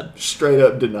actually said? Straight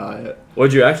up deny it.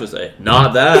 What'd you actually say?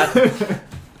 Not that.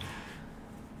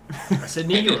 I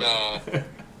said And, Negro.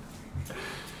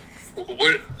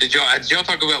 what did y'all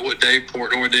talk about what Dave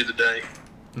Portnoy did today?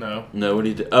 No. No, what do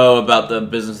you do? Oh, about the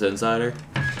Business Insider.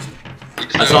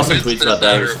 I saw some tweets about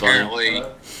that. It was funny. Apparently,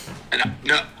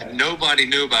 and nobody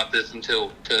knew about this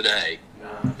until today.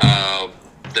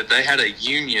 That they had a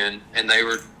union and they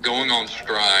were going on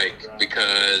strike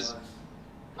because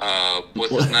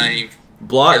what's his name?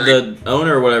 The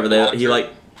owner or whatever. He like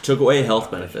took away health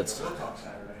benefits.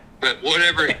 But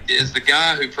whatever it is, the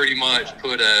guy who pretty much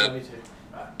put a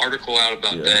article out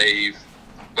about Yeah. Dave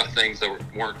about things that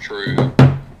weren't true.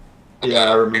 Yeah, I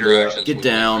about remember interactions Get with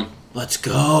down. women. Let's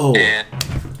go, And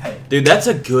dude. That's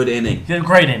a good inning. Yeah,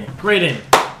 great inning. Great inning.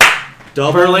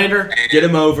 Double. Verlander. Get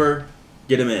him over.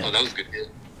 Get him in. oh, that was a good hit.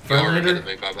 Y'all were ahead of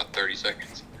me by about 30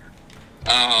 seconds.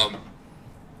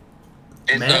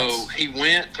 And Mets. so he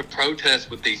went to protest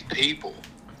with these people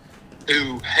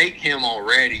who hate him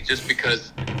already just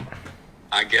because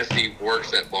I guess he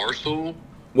works at Barstool.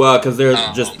 Well, because they're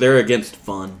Um, they're against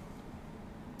fun.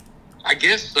 I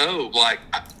guess so. Like,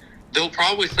 they'll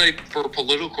probably say for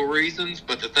political reasons,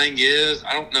 but the thing is,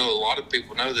 I don't know, a lot of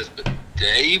people know this, but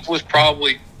Dave was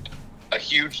probably a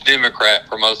huge Democrat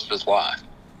for most of his life.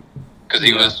 Because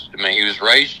he was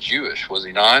raised Jewish, was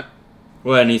he not?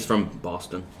 Well, and he's from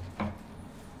Boston.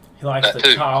 He likes That the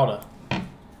too. chowder.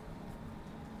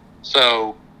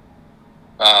 So,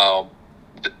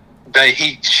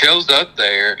 he shows up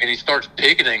there and he starts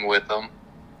picketing with them,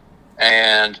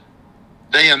 and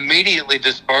they immediately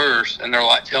disperse and they're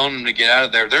like telling him to get out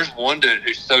of there. There's one dude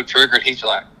who's so triggered he's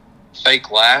like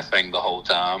fake laughing the whole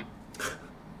time,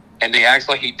 and he acts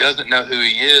like he doesn't know who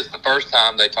he is the first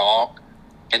time they talk,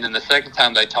 and then the second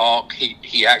time they talk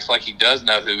he acts like he does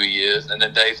know who he is, and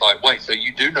then Dave's like, wait, so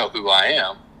you do know who I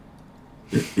am?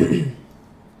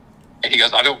 And he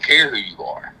goes, I don't care who you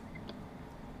are.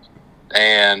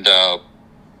 And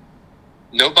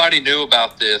nobody knew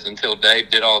about this until Dave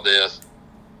did all this.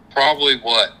 Probably,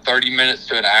 30 minutes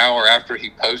to an hour after he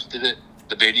posted it,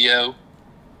 the video,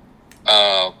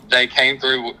 they came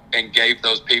through and gave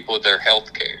those people their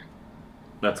health care.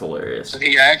 That's hilarious. So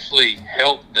he actually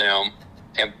helped them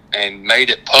and made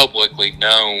it publicly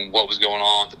known what was going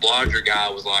on. The blogger guy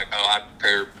was like, oh, I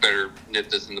better nip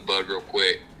this in the bud real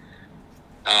quick.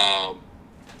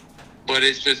 But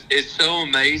it's so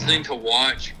amazing to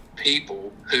watch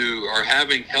people who are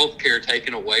having health care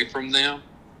taken away from them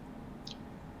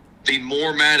be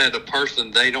more mad at a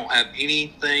person they don't have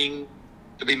anything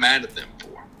to be mad at them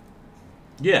for.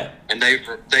 Yeah. And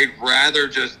they'd rather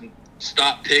just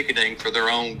stop picketing for their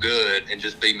own good and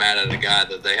just be mad at a guy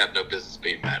that they have no business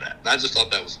being mad at. I just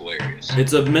thought that was hilarious.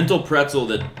 It's a mental pretzel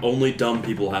that only dumb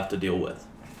people have to deal with.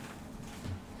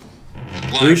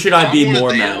 Like, Who should I be I'm one of more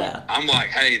them. mad at? I'm like,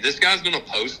 hey, this guy's going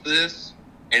to post this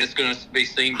and it's going to be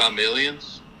seen by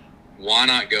millions. Why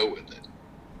not go with it?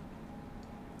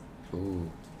 Ooh.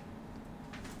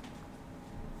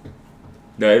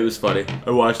 No, it was funny.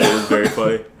 I watched it. It was very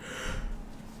funny.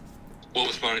 What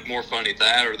was funny, more funny,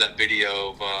 that or that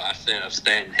video of I sent of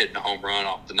Stanton hitting a home run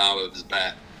off the knob of his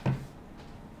bat?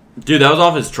 Dude, that was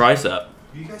off his tricep. Are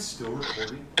you guys still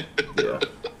recording? Yeah.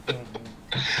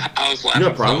 I was You laughing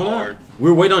got a problem so with hard. that?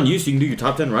 We're waiting on you so you can do your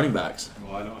top 10 running backs.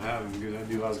 Well, I don't have him because I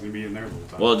knew I was going to be in there the whole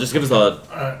time. Well, just give us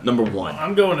a number one.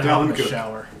 I'm going to have Dalvin a Cook.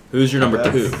 shower. Who's your number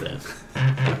Okay. 2 then?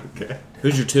 Okay.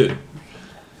 Who's your 2?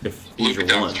 If he's Luka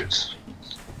your 1. Doncic.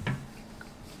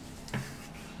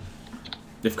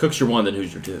 If Cook's your 1, then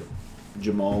who's your 2?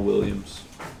 Jamal Williams.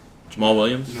 Jamal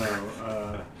Williams?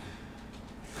 No,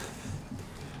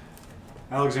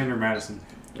 Alexander Madison.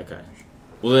 Okay.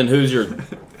 Well, then who's your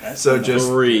So just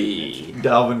 3?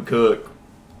 Dalvin Cook,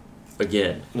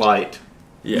 Again. light.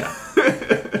 Yeah.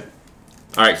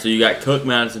 All right, so you got Cook,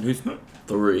 Madison. Who's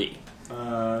 3?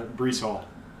 Brees Hall.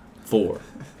 4.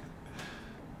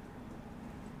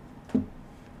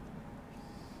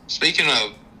 Speaking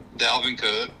of Dalvin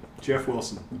Cook, Jeff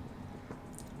Wilson.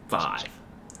 5.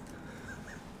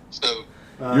 so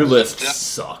Your list Dal-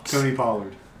 sucks. Tony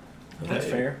Pollard. That's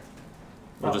fair.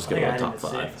 We'll just I give think it I a top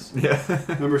had him at 5. 6.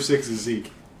 Yeah. Number 6 is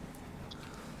Zeke.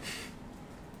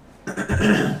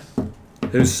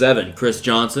 Who's 7? Chris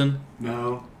Johnson,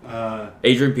 No,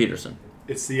 Adrian Peterson.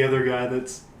 it's the other guy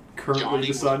that's currently Johnny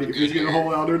deciding with if he's good going to hair.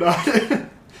 hold out or not.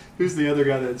 Who's the other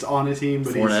guy that's on a team?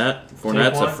 But Fournette.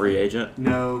 Fournette's a Saquon? free agent. He's,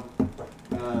 no.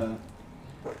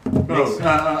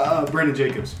 Brandon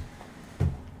Jacobs.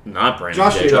 Not Brandon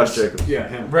Josh Jacobs. Jacobs. Josh Jacobs. Yeah,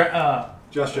 him.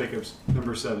 Josh Jacobs,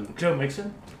 number 7. Joe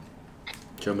Mixon.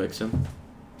 Joe Mixon.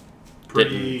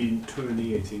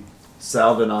 Pre-2018.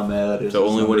 Salvin Ahmed is So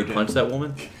only when he number punched 10. that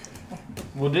woman?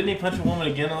 Well, didn't he punch a woman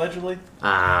again allegedly?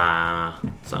 Ah,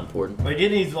 it's not important. Like,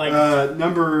 didn't he like?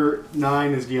 Number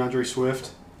 9 is DeAndre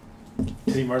Swift.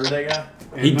 Did he murder that guy?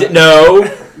 And He did no.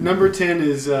 Number 10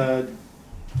 is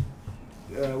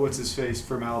what's his face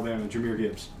from Alabama, Jameer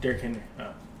Gibbs. Derrick Henry.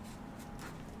 Oh.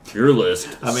 Your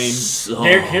list. I mean, sucks.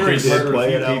 Derrick Henry He did murdered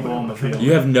play a few at people on the Alabama. field.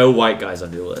 You have no white guys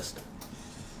on your list.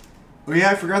 Oh yeah,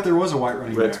 I forgot there was a white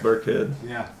running Rex back. Burkhead.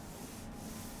 Yeah.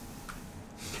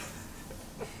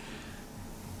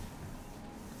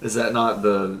 Is that not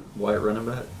the white running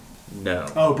back? No.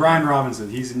 Oh, Brian Robinson.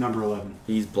 He's number 11.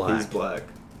 He's black. He's black.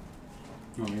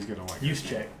 Oh, he's got a white. Use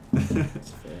check.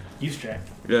 That's fair. Use check.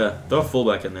 Yeah, throw a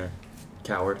fullback in there.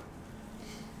 Coward.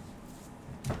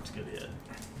 That's a good hit.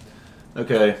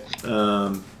 Okay.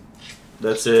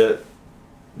 That's it.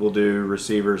 We'll do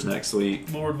receivers next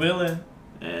week. Lord willing.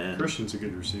 And Christian's a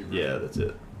good receiver. yeah, that's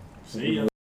it. See ya.